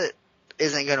 Charlotte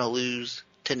isn't going to lose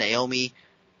to Naomi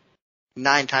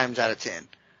 9 times out of 10.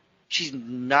 She's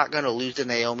not going to lose to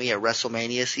Naomi at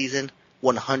WrestleMania season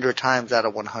 100 times out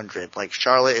of 100. Like,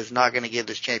 Charlotte is not going to give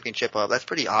this championship up. That's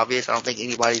pretty obvious. I don't think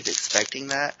anybody's expecting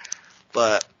that.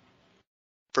 But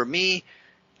for me,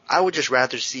 I would just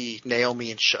rather see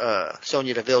Naomi and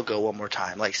Sonya Deville go one more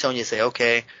time. Like, Sonya say,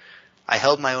 okay, I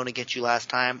held my own against you last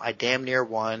time. I damn near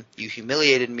won. You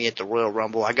humiliated me at the Royal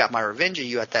Rumble. I got my revenge of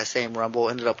you at that same Rumble,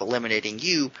 ended up eliminating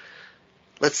you.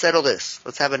 Let's settle this.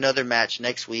 Let's have another match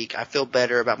next week. I feel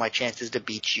better about my chances to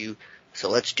beat you, so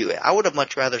let's do it. I would have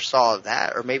much rather saw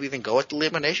that, or maybe even go at the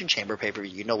Elimination Chamber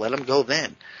pay-per-view. Let them go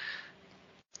then.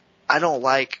 I don't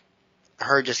like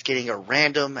her just getting a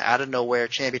random, out-of-nowhere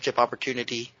championship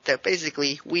opportunity that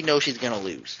basically we know she's going to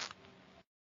lose.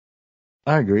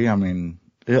 I agree. I mean,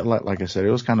 like I said,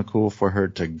 it was kind of cool for her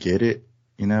to get it,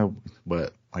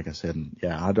 but like I said,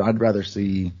 yeah, I'd rather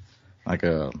see like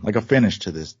a finish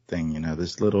to this thing,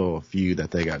 this little feud that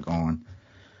they got going.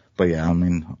 But yeah, I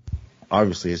mean,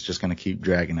 obviously it's just going to keep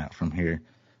dragging out from here.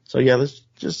 So yeah, let's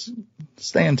just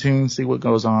stay in tune, see what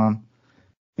goes on.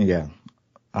 And yeah,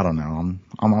 I don't know.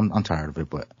 I'm tired of it,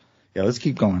 but yeah, let's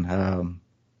keep going.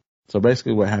 So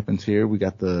basically what happens here, we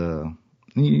got the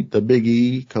Big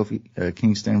E, Kofi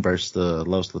Kingston versus the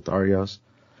Los Lotharios.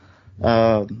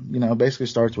 Basically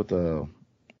starts with a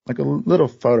little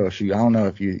photo shoot. I don't know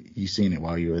if you seen it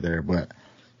while you were there, but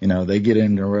they get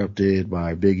interrupted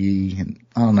by Big E, and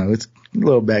I don't know, it's a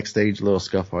little backstage, a little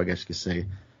scuffle, I guess you could say.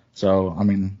 So, I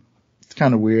mean, it's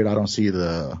kind of weird. I don't see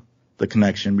the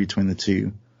connection between the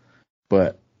two,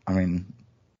 but I mean,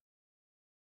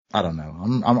 I don't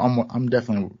know. I'm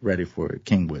definitely ready for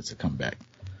King Woods to come back.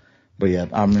 But yeah,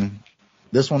 I mean,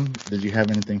 this one, did you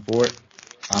have anything for it?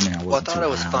 I mean, I thought it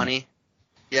was funny.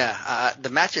 Yeah, the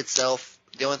match itself,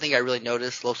 the only thing I really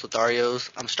noticed, Los Lotharios,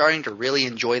 I'm starting to really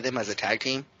enjoy them as a tag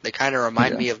team. They kind of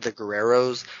remind me of the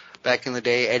Guerreros back in the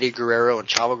day, Eddie Guerrero and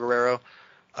Chavo Guerrero.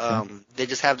 They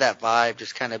just have that vibe,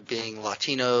 just kind of being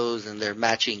Latinos, and their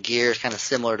matching gear is kind of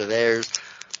similar to theirs.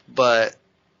 But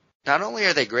not only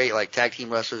are they great, like, tag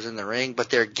team wrestlers in the ring, but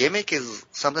their gimmick is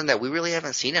something that we really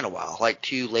haven't seen in a while, like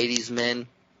two ladies' men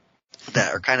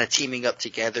that are kind of teaming up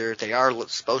together. They are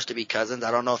supposed to be cousins. I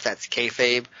don't know if that's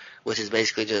kayfabe, which is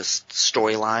basically just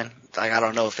storyline. Like, I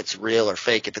don't know if it's real or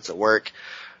fake, if it's a work.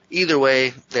 Either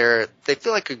way, they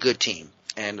feel like a good team.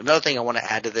 And another thing I want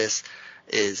to add to this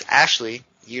is Ashley,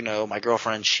 my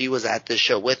girlfriend, she was at this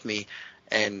show with me,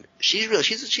 and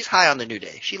she's high on the New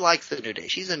Day. She likes the New Day.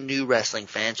 She's a new wrestling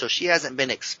fan, so she hasn't been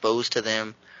exposed to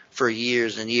them for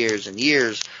years and years and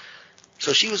years.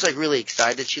 So she was, like, really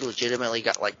excited. She legitimately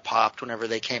got, like, popped whenever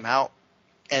they came out.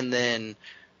 And then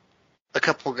a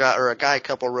guy a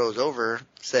couple rows over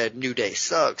said New Day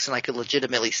sucks, and I could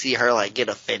legitimately see her, like, get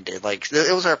offended. Like,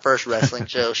 it was her first wrestling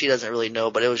show. She doesn't really know,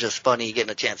 but it was just funny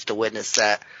getting a chance to witness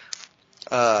that.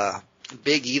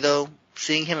 Big E, though,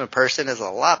 seeing him in person is a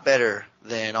lot better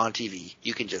than on TV.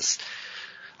 You can just,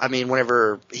 I mean,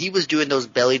 whenever he was doing those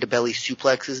belly-to-belly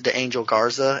suplexes to Angel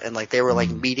Garza, and, like, they were, like,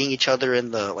 meeting each other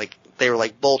in the, like, they were,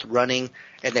 like, both running,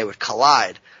 and they would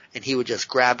collide, and he would just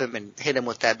grab him and hit him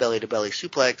with that belly-to-belly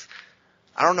suplex.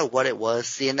 I don't know what it was.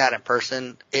 Seeing that in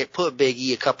person, it put Big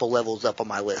E a couple levels up on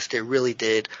my list. It really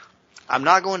did. I'm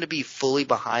not going to be fully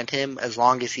behind him as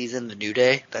long as he's in the New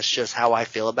Day. That's just how I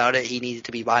feel about it. He needs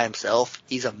to be by himself.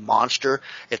 He's a monster.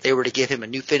 If they were to give him a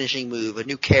new finishing move, a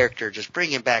new character, just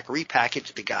bring him back,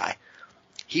 repackage the guy,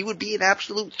 he would be an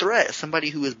absolute threat, somebody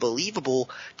who is believable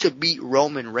to beat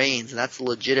Roman Reigns, and that's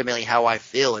legitimately how I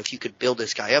feel if you could build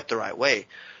this guy up the right way.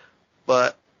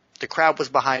 But the crowd was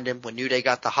behind him when New Day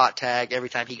got the hot tag. Every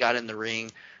time he got in the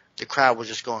ring, the crowd was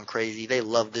just going crazy. They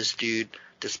love this dude,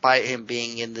 despite him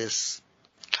being in this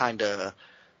kind of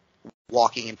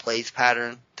walking in place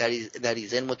pattern that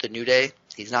he's in with the New Day.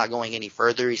 He's not going any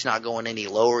further. He's not going any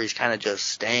lower. He's kind of just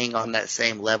staying on that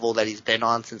same level that he's been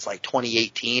on since, like,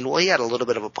 2018. Well, he had a little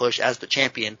bit of a push as the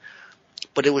champion,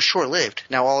 but it was short-lived.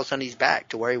 Now all of a sudden he's back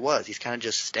to where he was. He's kind of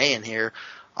just staying here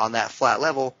on that flat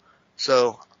level.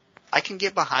 So I can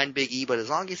get behind Big E, but as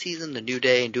long as he's in the New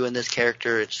Day and doing this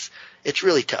character, it's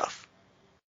really tough.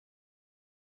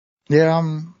 Yeah,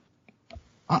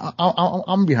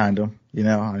 I'm behind him,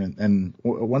 and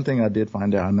one thing I did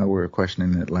find out, I know we were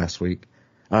questioning it last week,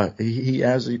 he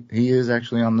is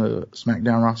actually on the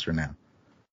SmackDown roster now.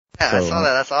 Yeah, so, I saw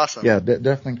that. That's awesome. Yeah,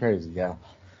 definitely crazy. Yeah,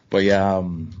 but yeah,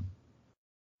 I'm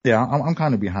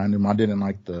kind of behind him. I didn't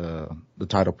like the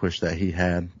title push that he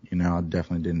had. I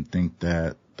definitely didn't think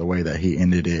that the way that he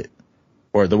ended it,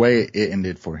 or the way it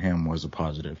ended for him, was a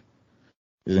positive.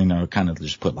 It kind of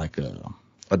just put like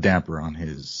a damper on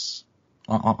his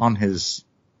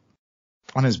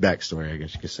backstory, I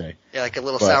guess you could say. Yeah, like a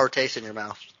little sour taste in your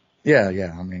mouth. Yeah.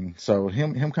 I mean, so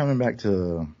him coming back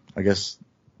to, I guess,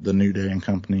 the New Day and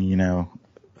company,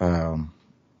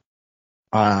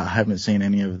 I haven't seen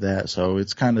any of that, so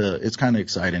it's kind of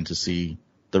exciting to see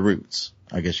the roots,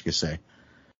 I guess you could say.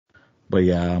 But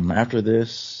yeah, after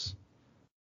this,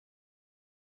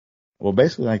 well,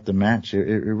 basically, like, the match, it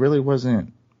really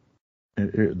wasn't.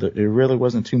 It really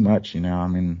wasn't too much, I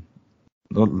mean,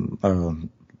 the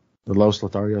Los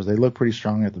Lotharios, they looked pretty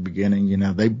strong at the beginning.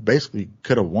 They basically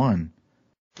could have won.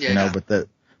 Yeah. But the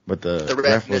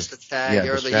ref missed the tag,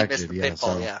 or he missed the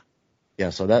pinfall. Yeah.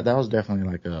 So that was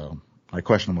definitely like a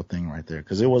questionable thing right there,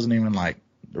 because it wasn't even like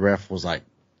the ref was like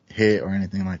hit or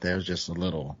anything like that. It was just a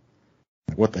little,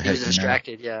 like, what the heck? He was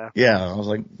distracted. Yeah. Yeah. I was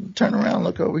like, turn around,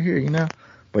 look over here,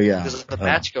 But yeah, there's a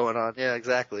match going on. Yeah,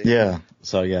 exactly. Yeah.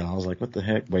 So yeah, I was like, what the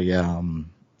heck? But yeah,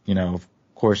 of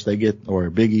course they get, or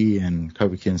Big E and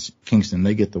Kofi Kingston,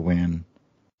 they get the win.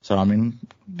 So I mean,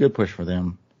 good push for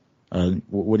them.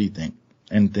 What do you think?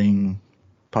 Anything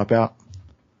pop out?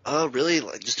 Really,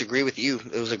 just agree with you.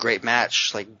 It was a great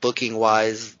match. Like, booking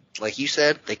wise, like you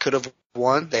said, they could have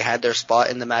won. They had their spot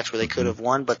in the match where they could have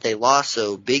won, but they lost.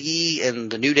 So Big E and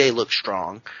the New Day look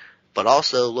strong. But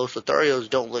also, Los Lotharios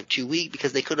don't look too weak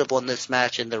because they could have won this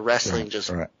match, and they're wrestling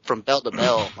from bell to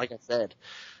bell. Like I said,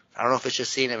 I don't know if it's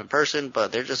just seeing them in person,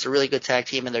 but they're just a really good tag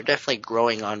team, and they're definitely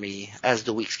growing on me as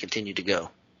the weeks continue to go.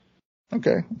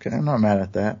 Okay, I'm not mad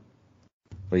at that.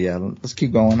 But yeah, let's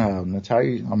keep going.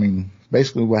 Natalya, I mean,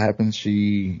 basically what happens,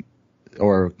 Kayla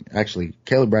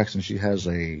Braxton, she has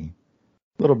a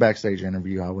little backstage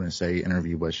interview. I wouldn't say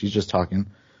interview, but she's just talking.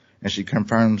 And she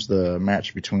confirms the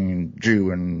match between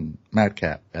Drew and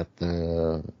Madcap at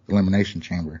the Elimination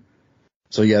Chamber.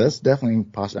 So yeah, that's definitely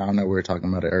possible. I know we were talking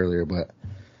about it earlier, but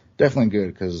definitely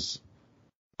good because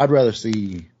I'd rather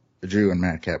see Drew and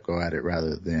Madcap go at it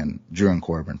rather than Drew and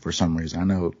Corbin for some reason. I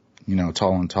know,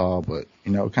 tall and tall, but,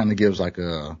 it kind of gives like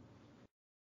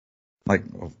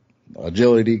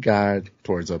agility guy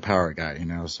towards a power guy,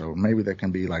 so maybe there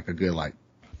can be like a good, like,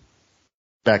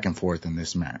 back and forth in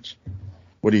this match.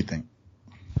 What do you think?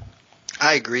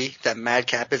 I agree that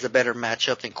Madcap is a better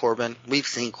matchup than Corbin. We've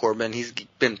seen Corbin. He's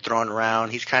been thrown around.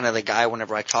 He's kind of the guy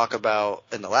whenever I talk about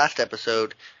in the last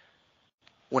episode,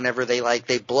 whenever they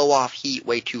blow off heat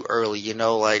way too early,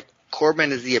 like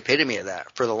Corbin is the epitome of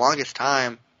that. For the longest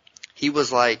time, he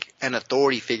was like an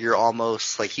authority figure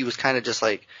almost. Like he was kind of just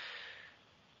like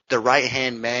the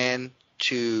right-hand man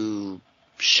to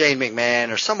Shane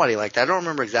McMahon or somebody like that. I don't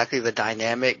remember exactly the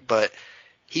dynamic, but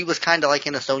he was kind of like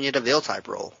in a Sonya Deville type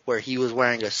role where he was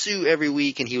wearing a suit every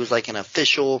week and he was like an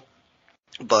official.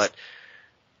 But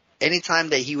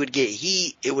anytime that he would get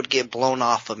heat, it would get blown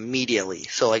off immediately.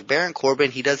 So like Baron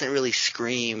Corbin, he doesn't really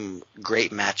scream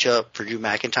great matchup for Drew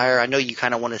McIntyre. I know you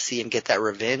kind of want to see him get that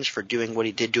revenge for doing what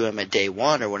he did to him at day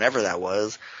one or whenever that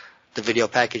was. The video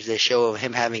package they show of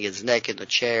him having his neck in the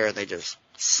chair and they just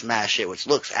smash it, which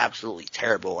looks absolutely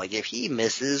terrible. Like if he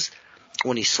misses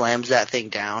when he slams that thing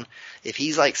down, if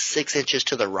he's like 6 inches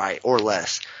to the right or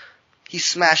less, he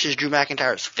smashes Drew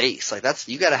McIntyre's face. Like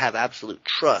you gotta have absolute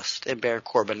trust in Baron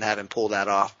Corbin to have him pull that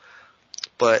off.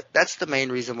 But that's the main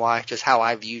reason why, just how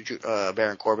I view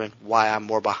Baron Corbin, why I'm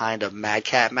more behind a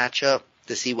Madcap matchup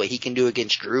to see what he can do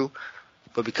against Drew.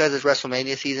 But because it's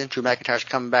WrestleMania season, Drew McIntyre's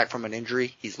coming back from an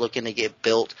injury. He's looking to get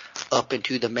built up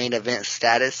into the main event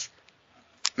status.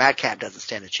 Madcap doesn't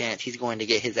stand a chance. He's going to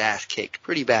get his ass kicked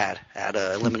pretty bad at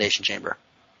Elimination Chamber.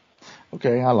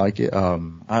 Okay, I like it.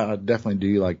 I definitely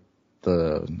do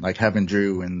like having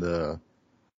Drew in the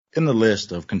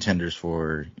list of contenders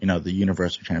for, the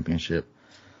Universal Championship.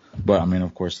 But I mean,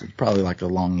 of course, it's probably like a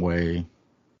long way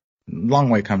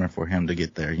coming for him to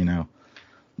get there,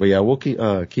 But yeah, we'll keep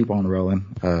on rolling.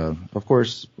 Of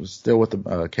course, still with the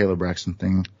Kayla Braxton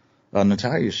thing.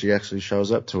 Natalya, she actually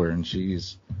shows up to her and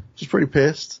she's pretty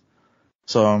pissed.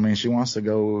 So, I mean, she wants to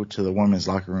go to the women's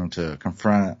locker room to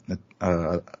confront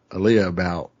Aaliyah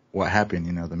about what happened,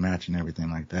 the match and everything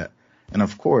like that. And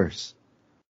of course,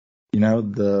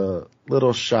 the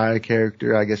little shy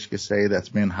character, I guess you could say, that's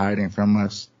been hiding from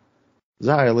us,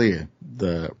 Aaliyah,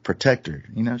 the protector,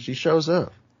 she shows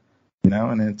up,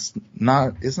 and it's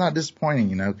not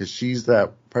disappointing, because she's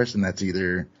that person that's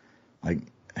either like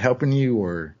helping you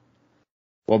or,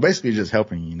 well, basically just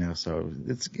helping you, so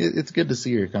it's good to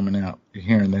see her coming out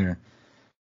here and there.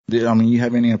 I mean, you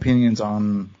have any opinions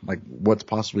on like what's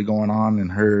possibly going on in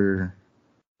her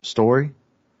story?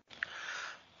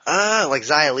 Like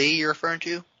Xia Li you're referring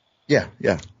to? Yeah.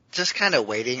 Just kind of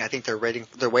waiting. I think they're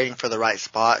waiting for the right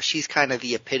spot. She's kind of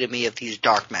the epitome of these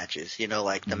dark matches,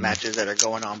 like the matches that are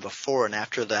going on before and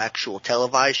after the actual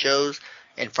televised shows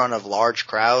in front of large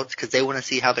crowds, because they want to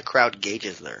see how the crowd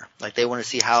gauges there. Like they want to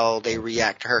see how they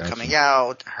react to her coming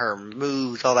out, her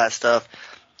moves, all that stuff.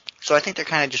 So I think they're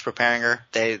kind of just preparing her.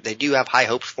 They do have high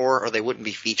hopes for her, or they wouldn't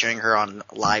be featuring her on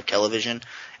live television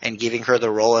and giving her the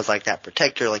role as like that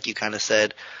protector, like you kind of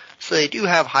said. So they do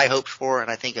have high hopes for her, and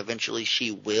I think eventually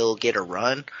she will get a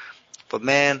run. But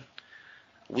man,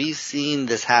 we've seen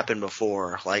this happen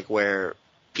before, like where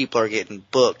people are getting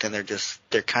booked and they're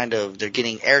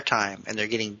getting airtime and they're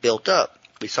getting built up.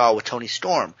 We saw it with Toni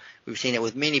Storm. We've seen it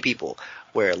with many people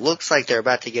where it looks like they're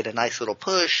about to get a nice little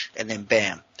push and then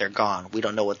bam, they're gone. We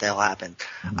don't know what the hell happened.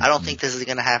 I don't think this is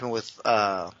going to happen with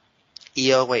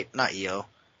Xia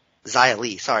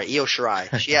Li. Sorry, Io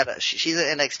Shirai. She's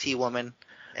an NXT woman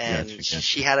and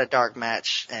she had a dark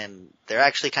match and they're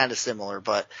actually kind of similar,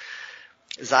 but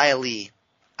Xia Li,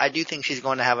 I do think she's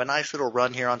going to have a nice little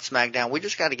run here on SmackDown. We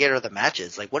just got to get her the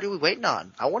matches. Like, what are we waiting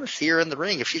on? I want to see her in the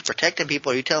ring. If she's protecting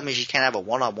people, are you telling me she can't have a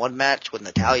one-on-one match with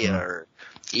Natalya or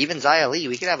even Xia Li?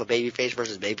 We could have a babyface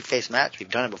versus babyface match. We've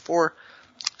done it before.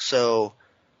 So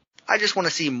I just want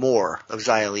to see more of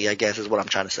Xia Li, I guess is what I'm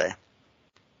trying to say.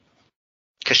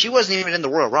 Because she wasn't even in the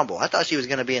Royal Rumble. I thought she was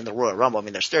going to be in the Royal Rumble. I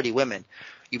mean, there's 30 women.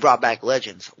 You brought back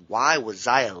legends. Why was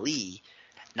Xia Li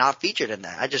not featured in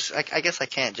that? I guess I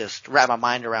can't just wrap my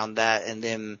mind around that and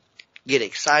then get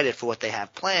excited for what they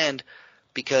have planned,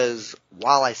 because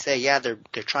while I say, yeah, they're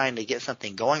trying to get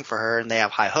something going for her and they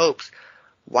have high hopes,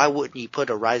 why wouldn't you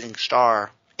put a rising star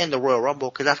in the Royal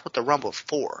Rumble? Because that's what the Rumble's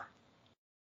for.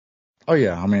 Oh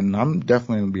yeah, I mean, I'm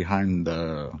definitely behind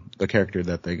the character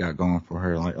that they got going for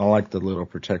her. Like, I like the little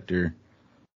protector,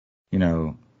 you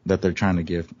know, that they're trying to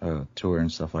give to her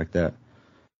and stuff like that.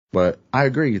 But I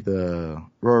agree, the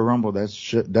Royal Rumble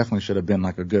definitely should have been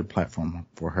like a good platform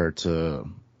for her to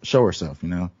show herself, you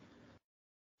know.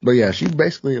 But yeah, she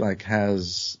basically like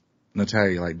has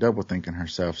Natalya like double thinking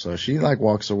herself, so she like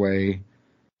walks away,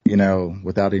 you know,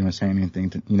 without even saying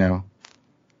anything to, you know,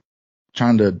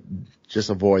 trying to just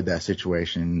avoid that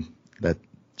situation that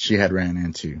she had ran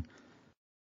into.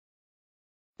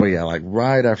 But yeah, like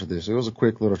right after this, it was a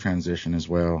quick little transition as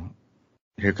well.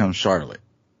 Here comes Charlotte.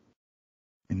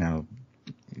 You know,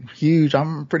 huge.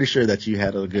 I'm pretty sure that you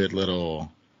had a good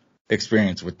little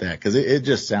experience with that, because it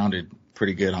just sounded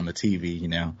pretty good on the TV, you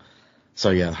know. So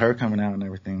yeah, her coming out and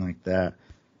everything like that.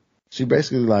 She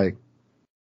basically like,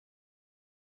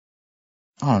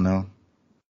 I don't know.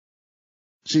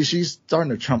 She's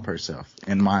starting to trump herself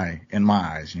in my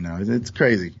eyes, you know. It's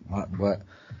crazy, but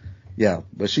yeah.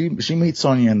 But she meets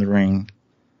Sonya in the ring,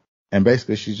 and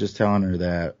basically she's just telling her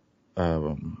that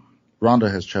Ronda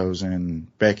has chosen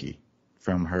Becky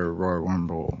from her Royal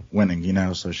Rumble winning, you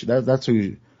know. So that's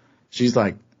who she's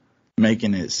like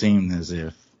making it seem as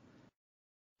if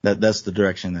that's the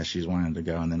direction that she's wanting to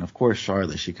go. And then of course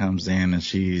Charlotte, she comes in and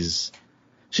she's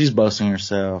boasting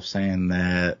herself, saying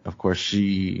that of course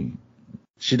she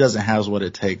doesn't have what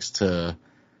it takes to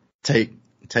take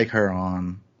her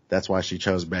on. That's why she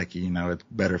chose Becky. You know, it's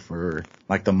better for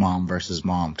like the mom versus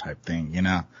mom type thing, you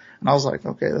know. And I was like,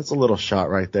 okay, that's a little shot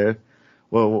right there.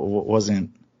 Well,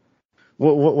 wasn't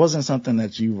something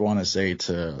that you want to say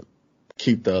to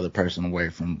keep the other person away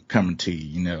from coming to you,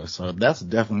 you know. So that's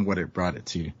definitely what it brought it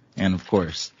to. And of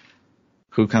course,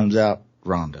 who comes out?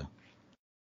 Ronda.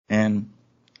 And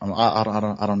I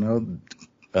don't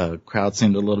know. Crowd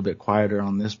seemed a little bit quieter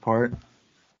on this part.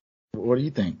 What do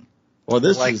you think? Well,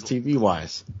 this like, is TV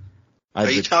wise. Are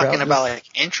you talking about like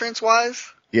entrance wise?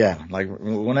 Yeah, like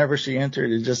whenever she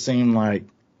entered, it just seemed like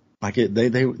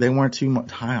they weren't too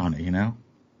much high on it, you know.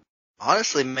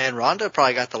 Honestly, man, Ronda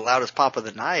probably got the loudest pop of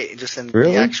the night, just in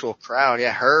really? The actual crowd.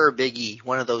 Yeah, her, Biggie,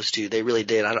 one of those two, they really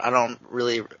did. I don't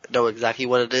really know exactly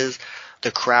what it is.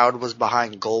 The crowd was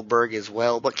behind Goldberg as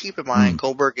well, but keep in mind,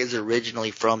 Goldberg is originally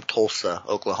from Tulsa,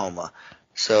 Oklahoma.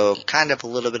 So kind of a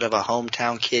little bit of a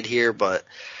hometown kid here, but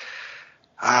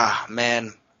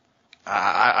man,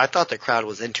 I thought the crowd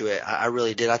was into it. I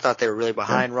really did. I thought they were really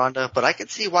behind Ronda, but I could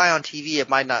see why on TV it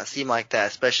might not seem like that,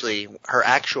 especially her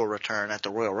actual return at the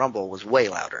Royal Rumble was way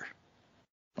louder.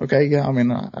 Okay, yeah, I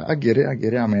mean, I get it.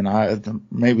 I mean,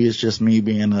 maybe it's just me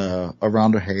being a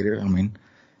Ronda hater. I mean,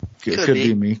 could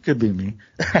be me.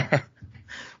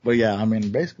 But yeah, I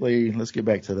mean, basically, let's get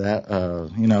back to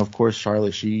that. You know, of course,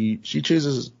 Charlotte, she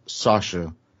chooses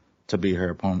Sasha to be her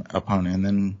opponent, and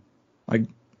then, like,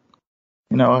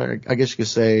 you know, I guess you could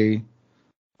say,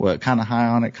 kind of high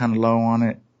on it, kind of low on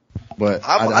it. But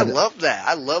I love that.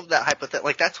 I love that hypothetical.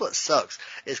 Like, that's what sucks,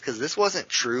 is because this wasn't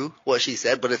true, what she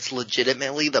said, but it's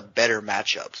legitimately the better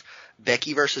matchups.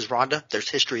 Becky versus Ronda, there's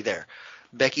history there.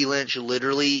 Becky Lynch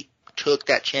literally took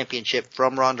that championship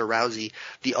from Ronda Rousey.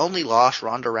 The only loss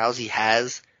Ronda Rousey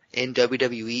has in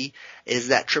WWE is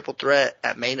that triple threat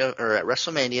at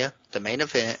WrestleMania, the main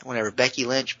event, whenever Becky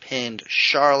Lynch pinned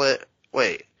Charlotte.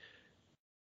 Wait,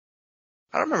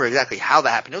 I don't remember exactly how that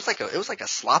happened. It was like a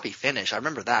sloppy finish. I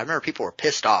remember that. I remember people were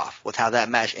pissed off with how that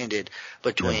match ended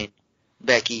between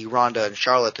Becky, Ronda, and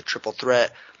Charlotte, the triple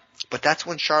threat. But that's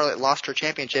when Charlotte lost her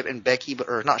championship, and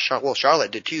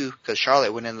Charlotte did too, because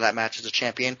Charlotte went into that match as a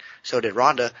champion. So did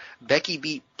Ronda. Becky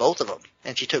beat both of them,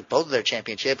 and she took both of their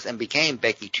championships and became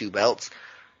Becky 2 belts.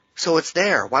 So it's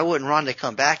there. Why wouldn't Ronda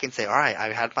come back and say, all right,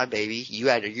 I had my baby. You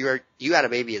had a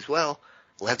baby as well.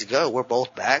 Let's go. We're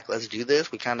both back. Let's do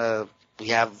this. We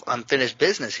have unfinished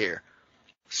business here.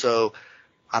 So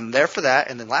I'm there for that.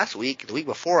 And then the week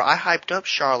before, I hyped up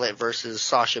Charlotte versus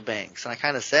Sasha Banks. And I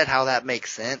kind of said how that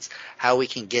makes sense, how we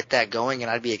can get that going.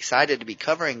 And I'd be excited to be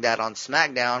covering that on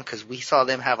SmackDown, because we saw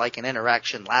them have like an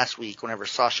interaction last week whenever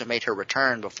Sasha made her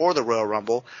return before the Royal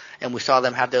Rumble. And we saw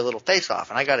them have their little face-off.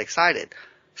 And I got excited.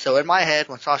 So in my head,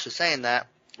 when Sasha's saying that,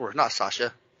 or not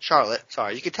Sasha, Charlotte,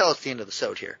 sorry, you can tell it's the end of the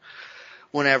episode here.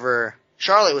 Whenever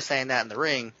Charlotte was saying that in the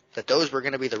ring, that those were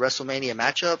going to be the WrestleMania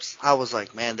matchups, I was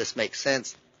like, man, this makes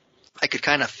sense. I could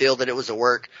kind of feel that it was a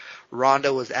work.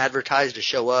 Ronda was advertised to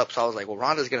show up, so I was like, well,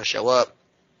 Ronda's going to show up,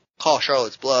 call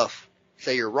Charlotte's bluff,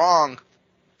 say you're wrong,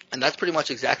 and that's pretty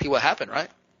much exactly what happened, right?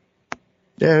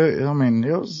 Yeah, I mean,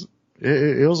 it was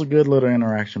a good little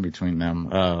interaction between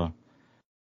them.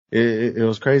 It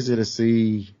was crazy to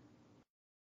see.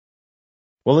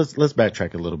 Well, let's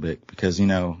backtrack a little bit because, you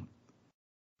know,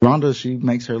 Ronda, she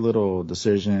makes her little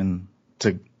decision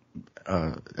to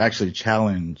actually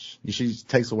challenge. She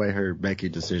takes away her Becky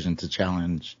decision to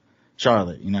challenge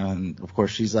Charlotte, you know, and of course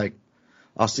she's like,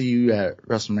 I'll see you at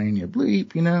WrestleMania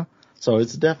bleep, you know. So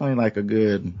it's definitely like a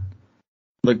good,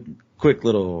 quick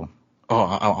little,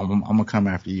 I'm going to come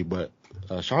after you. But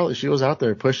Charlotte, she was out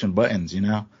there pushing buttons, you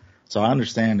know. So I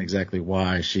understand exactly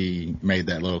why she made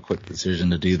that little quick decision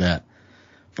to do that.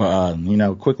 But, you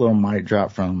know, quick little mic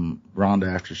drop from Ronda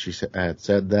after she had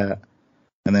said that.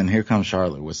 And then here comes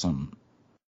Charlotte with some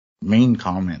mean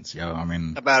comments, yo. I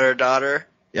mean. About her daughter?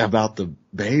 Yeah, about the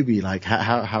baby. Like,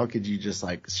 how could you just,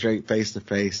 like, straight face to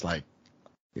face, like,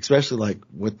 especially, like,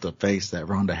 with the face that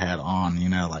Ronda had on, you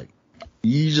know, like,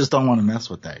 you just don't want to mess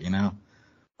with that, you know?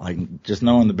 Like, just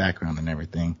knowing the background and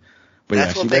everything. But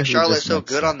that's yeah, what makes Charlotte so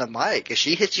good on the mic, is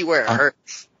she hits you where it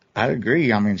hurts. I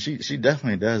agree. I mean, she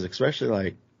definitely does,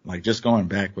 especially like just going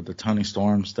back with the Toni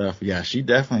Storm stuff. Yeah, she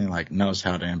definitely like knows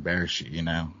how to embarrass you, you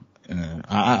know. And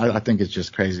I think it's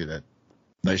just crazy that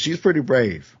like she's pretty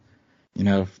brave, you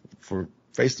know, for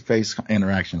face-to-face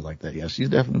interactions like that. Yeah, she's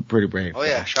definitely pretty brave. Oh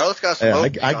yeah, Charlotte's got some.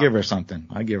 I give her something.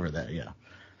 I give her that. Yeah.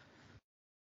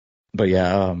 But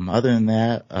yeah, other than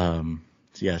that,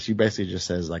 yeah, she basically just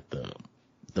says like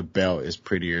the belt is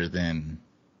prettier than.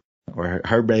 Or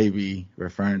her baby,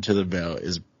 referring to the belt,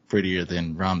 is prettier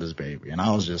than Ronda's baby. And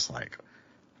I was just like,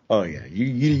 oh yeah,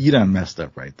 you done messed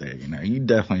up right there. You know, you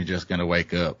definitely just gonna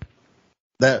wake up.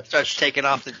 That starts taking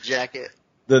off the jacket.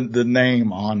 The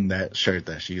name on that shirt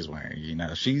that she's wearing, you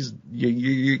know,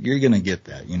 you're gonna get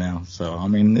that, you know. So I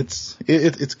mean, it's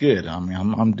good. I mean,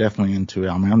 I'm definitely into it.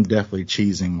 I mean, I'm definitely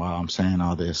cheesing while I'm saying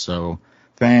all this. So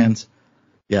fans,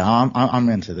 yeah, I'm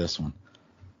into this one.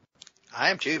 I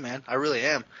am too, man. I really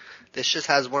am. This just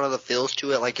has one of the feels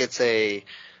to it, like it's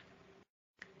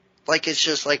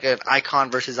just like an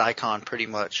icon versus icon, pretty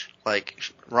much. Like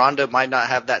Ronda might not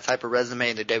have that type of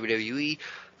resume in the WWE,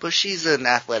 but she's an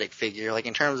athletic figure. Like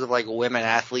in terms of like women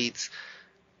athletes,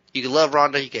 you can love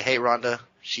Ronda, you can hate Ronda.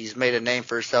 She's made a name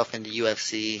for herself in the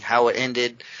UFC. How it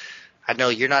ended, I know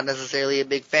you're not necessarily a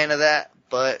big fan of that,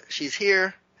 but she's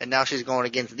here, and now she's going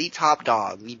against the top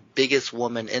dog, the biggest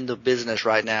woman in the business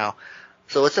right now.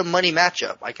 So it's a money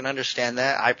matchup. I can understand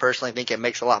that. I personally think it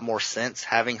makes a lot more sense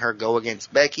having her go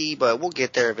against Becky, but we'll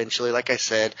get there eventually. Like I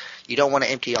said, you don't want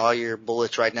to empty all your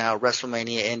bullets right now.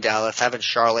 WrestleMania in Dallas, having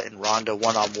Charlotte and Ronda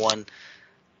one-on-one.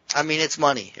 I mean, it's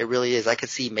money. It really is. I could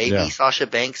see maybe Sasha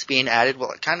Banks being added,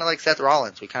 well, kind of like Seth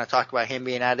Rollins. We kind of talked about him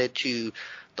being added to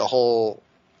the whole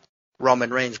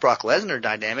Roman Reigns-Brock Lesnar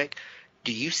dynamic.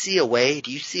 Do you see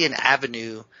an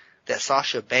avenue that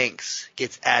Sasha Banks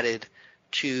gets added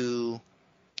to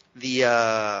the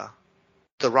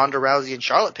Ronda Rousey and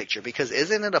Charlotte picture? Because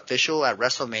isn't it official at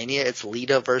WrestleMania? It's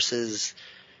Lita versus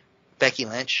Becky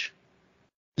Lynch.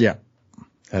 Yeah.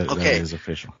 That is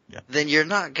official. Yeah. Then you're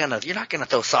not gonna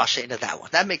throw Sasha into that one.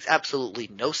 That makes absolutely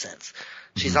no sense.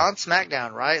 She's on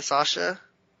SmackDown, right, Sasha?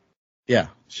 Yeah,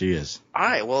 she is. All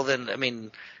right. Well, then, I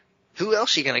mean, who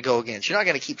else are you gonna go against? You're not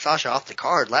gonna keep Sasha off the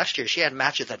card. Last year she had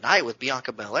match of the night with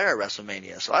Bianca Belair at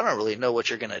WrestleMania, so I don't really know what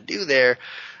you're gonna do there.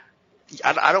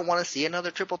 I don't want to see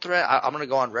another triple threat. I'm going to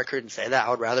go on record and say that. I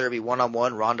would rather it be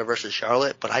one-on-one, Ronda versus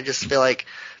Charlotte. But I just feel like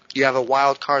you have a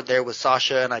wild card there with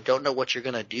Sasha, and I don't know what you're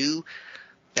going to do.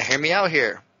 Now, hear me out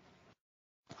here.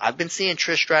 I've been seeing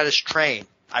Trish Stratus train.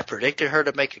 I predicted her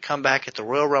to make a comeback at the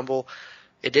Royal Rumble.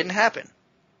 It didn't happen.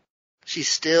 She's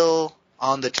still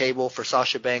on the table for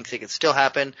Sasha Banks. It can still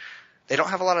happen. They don't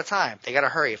have a lot of time. They got to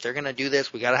hurry. If they're going to do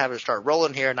this, we got to have it start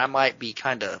rolling here, and I might be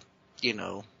kind of, you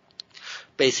know,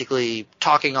 basically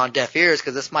talking on deaf ears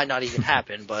because this might not even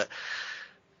happen. But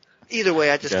either way,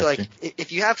 I just feel like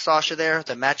if you have Sasha there,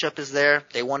 the matchup is there,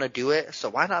 they want to do it, so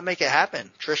why not make it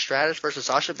happen? Trish Stratus versus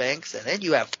Sasha Banks, and then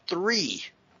you have 3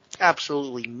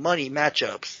 absolutely money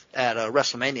matchups at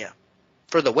WrestleMania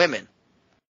for the women.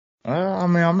 I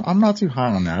mean, I'm not too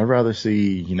high on that. I'd rather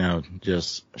see, you know,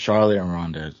 just Charlotte and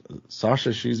Ronda.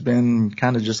 Sasha, she's been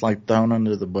kind of just like thrown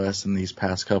under the bus in these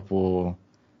past couple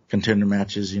contender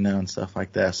matches, you know, and stuff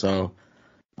like that. So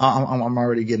I'm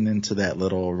already getting into that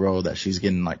little role that she's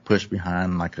getting like pushed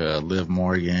behind, like a Liv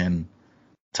Morgan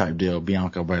type deal,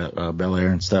 Bianca Belair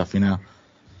and stuff, you know.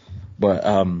 But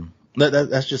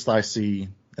that's just how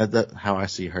I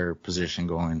see her position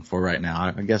going for right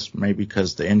now. I guess maybe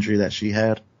because the injury that she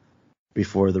had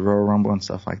before the Royal Rumble and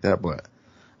stuff like that. But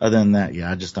other than that,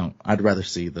 yeah, I'd rather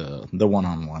see the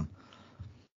one-on-one.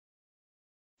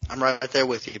 I'm right there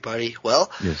with you, buddy.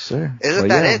 Well, yes, sir. Isn't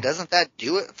that it? Doesn't that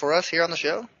do it for us here on the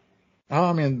show? Oh,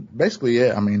 I mean, basically,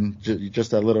 yeah. I mean,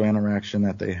 just that little interaction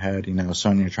that they had,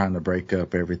 Sonya trying to break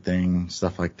up everything,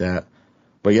 stuff like that.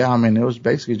 But yeah, I mean, it was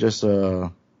basically just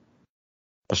a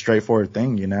straightforward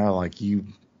thing, like you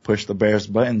push the Bears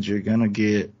buttons, you're going to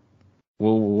get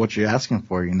what you're asking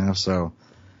for, So,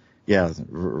 yeah,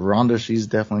 Ronda, she's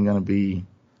definitely going to be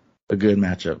a good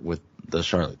matchup with the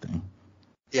Charlotte thing.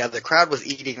 Yeah, the crowd was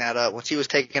eating that up. When she was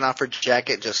taking off her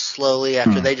jacket just slowly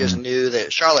after they just knew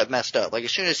that Charlotte messed up. Like,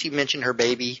 as soon as he mentioned her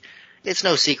baby, it's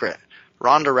no secret.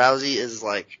 Ronda Rousey is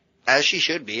like, as she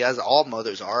should be, as all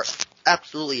mothers are,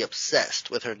 absolutely obsessed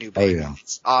with her new baby. Oh, yeah.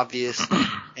 It's obvious.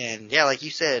 And yeah, like you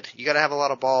said, you gotta have a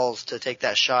lot of balls to take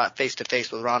that shot face to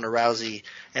face with Ronda Rousey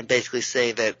and basically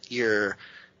say that your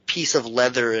piece of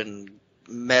leather and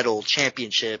metal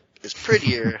championship is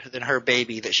prettier than her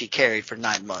baby that she carried for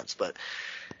 9 months. But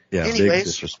yeah, anyways, big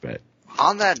disrespect.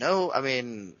 On that note, I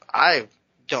mean, I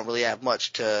don't really have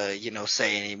much to,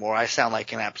 say anymore. I sound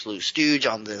like an absolute stooge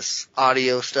on this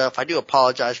audio stuff. I do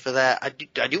apologize for that.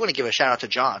 I do want to give a shout out to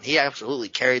John. He absolutely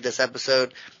carried this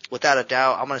episode. Without a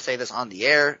doubt, I'm going to say this on the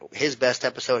air. His best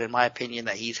episode, in my opinion,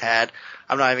 that he's had.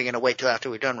 I'm not even going to wait till after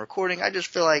we're done recording. I just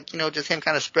feel like, just him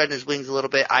kind of spreading his wings a little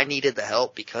bit. I needed the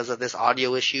help because of this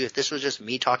audio issue. If this was just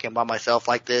me talking by myself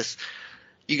like this,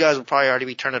 you guys would probably already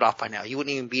be turned it off by now. You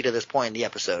wouldn't even be to this point in the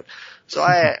episode. So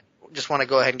I just want to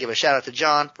go ahead and give a shout out to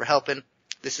John for helping.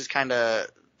 This is kind of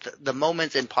the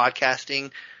moments in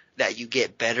podcasting that you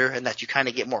get better and that you kind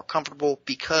of get more comfortable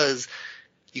because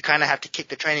you kind of have to kick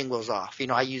the training wheels off.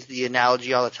 I use the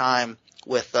analogy all the time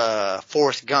with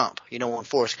Forrest Gump. When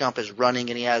Forrest Gump is running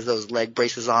and he has those leg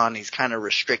braces on, he's kind of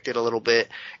restricted a little bit,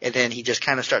 and then he just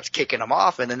kind of starts kicking them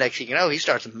off, and the next thing you know, he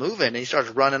starts moving, and he starts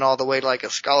running all the way to like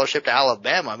a scholarship to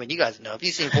Alabama. I mean, you guys know. If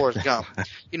you've seen Forrest Gump,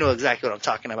 you know exactly what I'm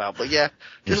talking about. But yeah,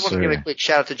 just want to give a quick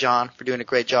shout out to John for doing a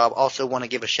great job. Also want to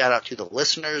give a shout out to the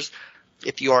listeners.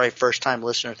 If you are a first-time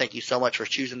listener, thank you so much for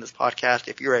choosing this podcast.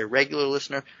 If you're a regular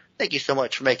listener, thank you so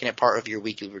much for making it part of your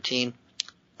weekly routine.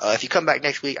 If you come back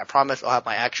next week, I promise I'll have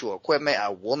my actual equipment. I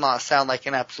will not sound like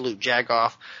an absolute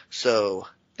jagoff. So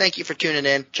thank you for tuning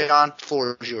in. John, the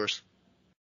floor is yours.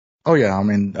 Oh, yeah. I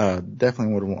mean,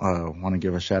 definitely would want to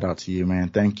give a shout out to you, man.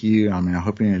 Thank you. I mean, I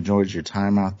hope you enjoyed your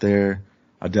time out there.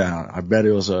 I bet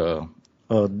it was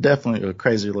definitely a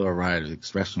crazy little ride,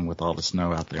 especially with all the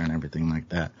snow out there and everything like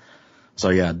that. So,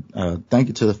 yeah, thank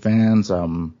you to the fans.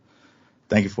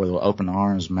 Thank you for the open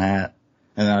arms, Matt.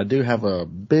 And I do have a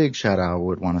big shout out I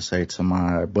would want to say to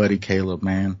my buddy Caleb,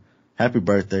 man. Happy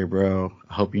birthday, bro.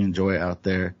 I hope you enjoy it out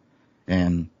there.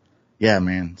 And yeah,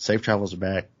 man, safe travels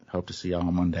back. Hope to see y'all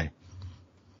on Monday.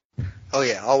 Oh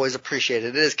yeah, always appreciate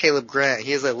it. It is Caleb Grant.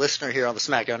 He is a listener here on the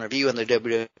SmackDown Review and the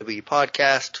WWE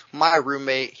podcast. My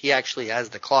roommate, he actually, as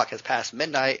the clock has passed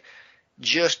midnight,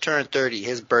 just turned 30.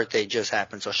 His birthday just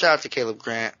happened. So shout out to Caleb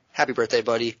Grant. Happy birthday,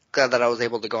 buddy. Glad that I was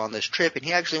able to go on this trip. And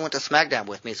he actually went to SmackDown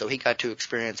with me, so he got to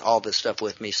experience all this stuff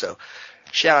with me. So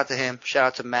shout out to him. Shout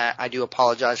out to Matt. I do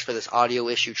apologize for this audio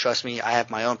issue. Trust me, I have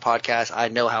my own podcast. I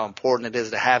know how important it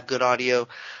is to have good audio.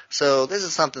 So this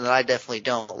is something that I definitely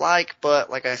don't like. But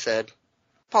like I said,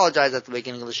 apologize at the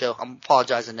beginning of the show. I'm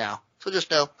apologizing now. So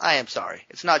just know I am sorry.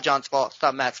 It's not John's fault. It's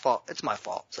not Matt's fault. It's my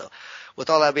fault. So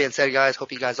with all that being said, guys,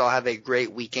 hope you guys all have a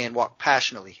great weekend. Walk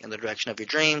passionately in the direction of your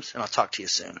dreams, and I'll talk to you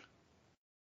soon.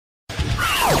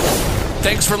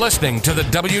 Thanks for listening to the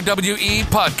WWE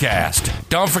podcast.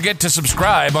 Don't forget to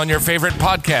subscribe on your favorite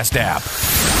podcast app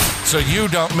so you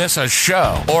don't miss a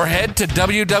show, or head to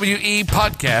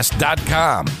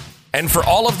WWEpodcast.com. And for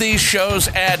all of these shows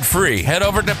ad-free, head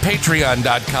over to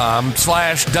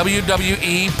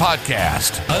patreon.com/WWE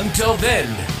podcast. Until then,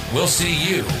 we'll see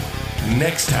you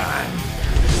next time.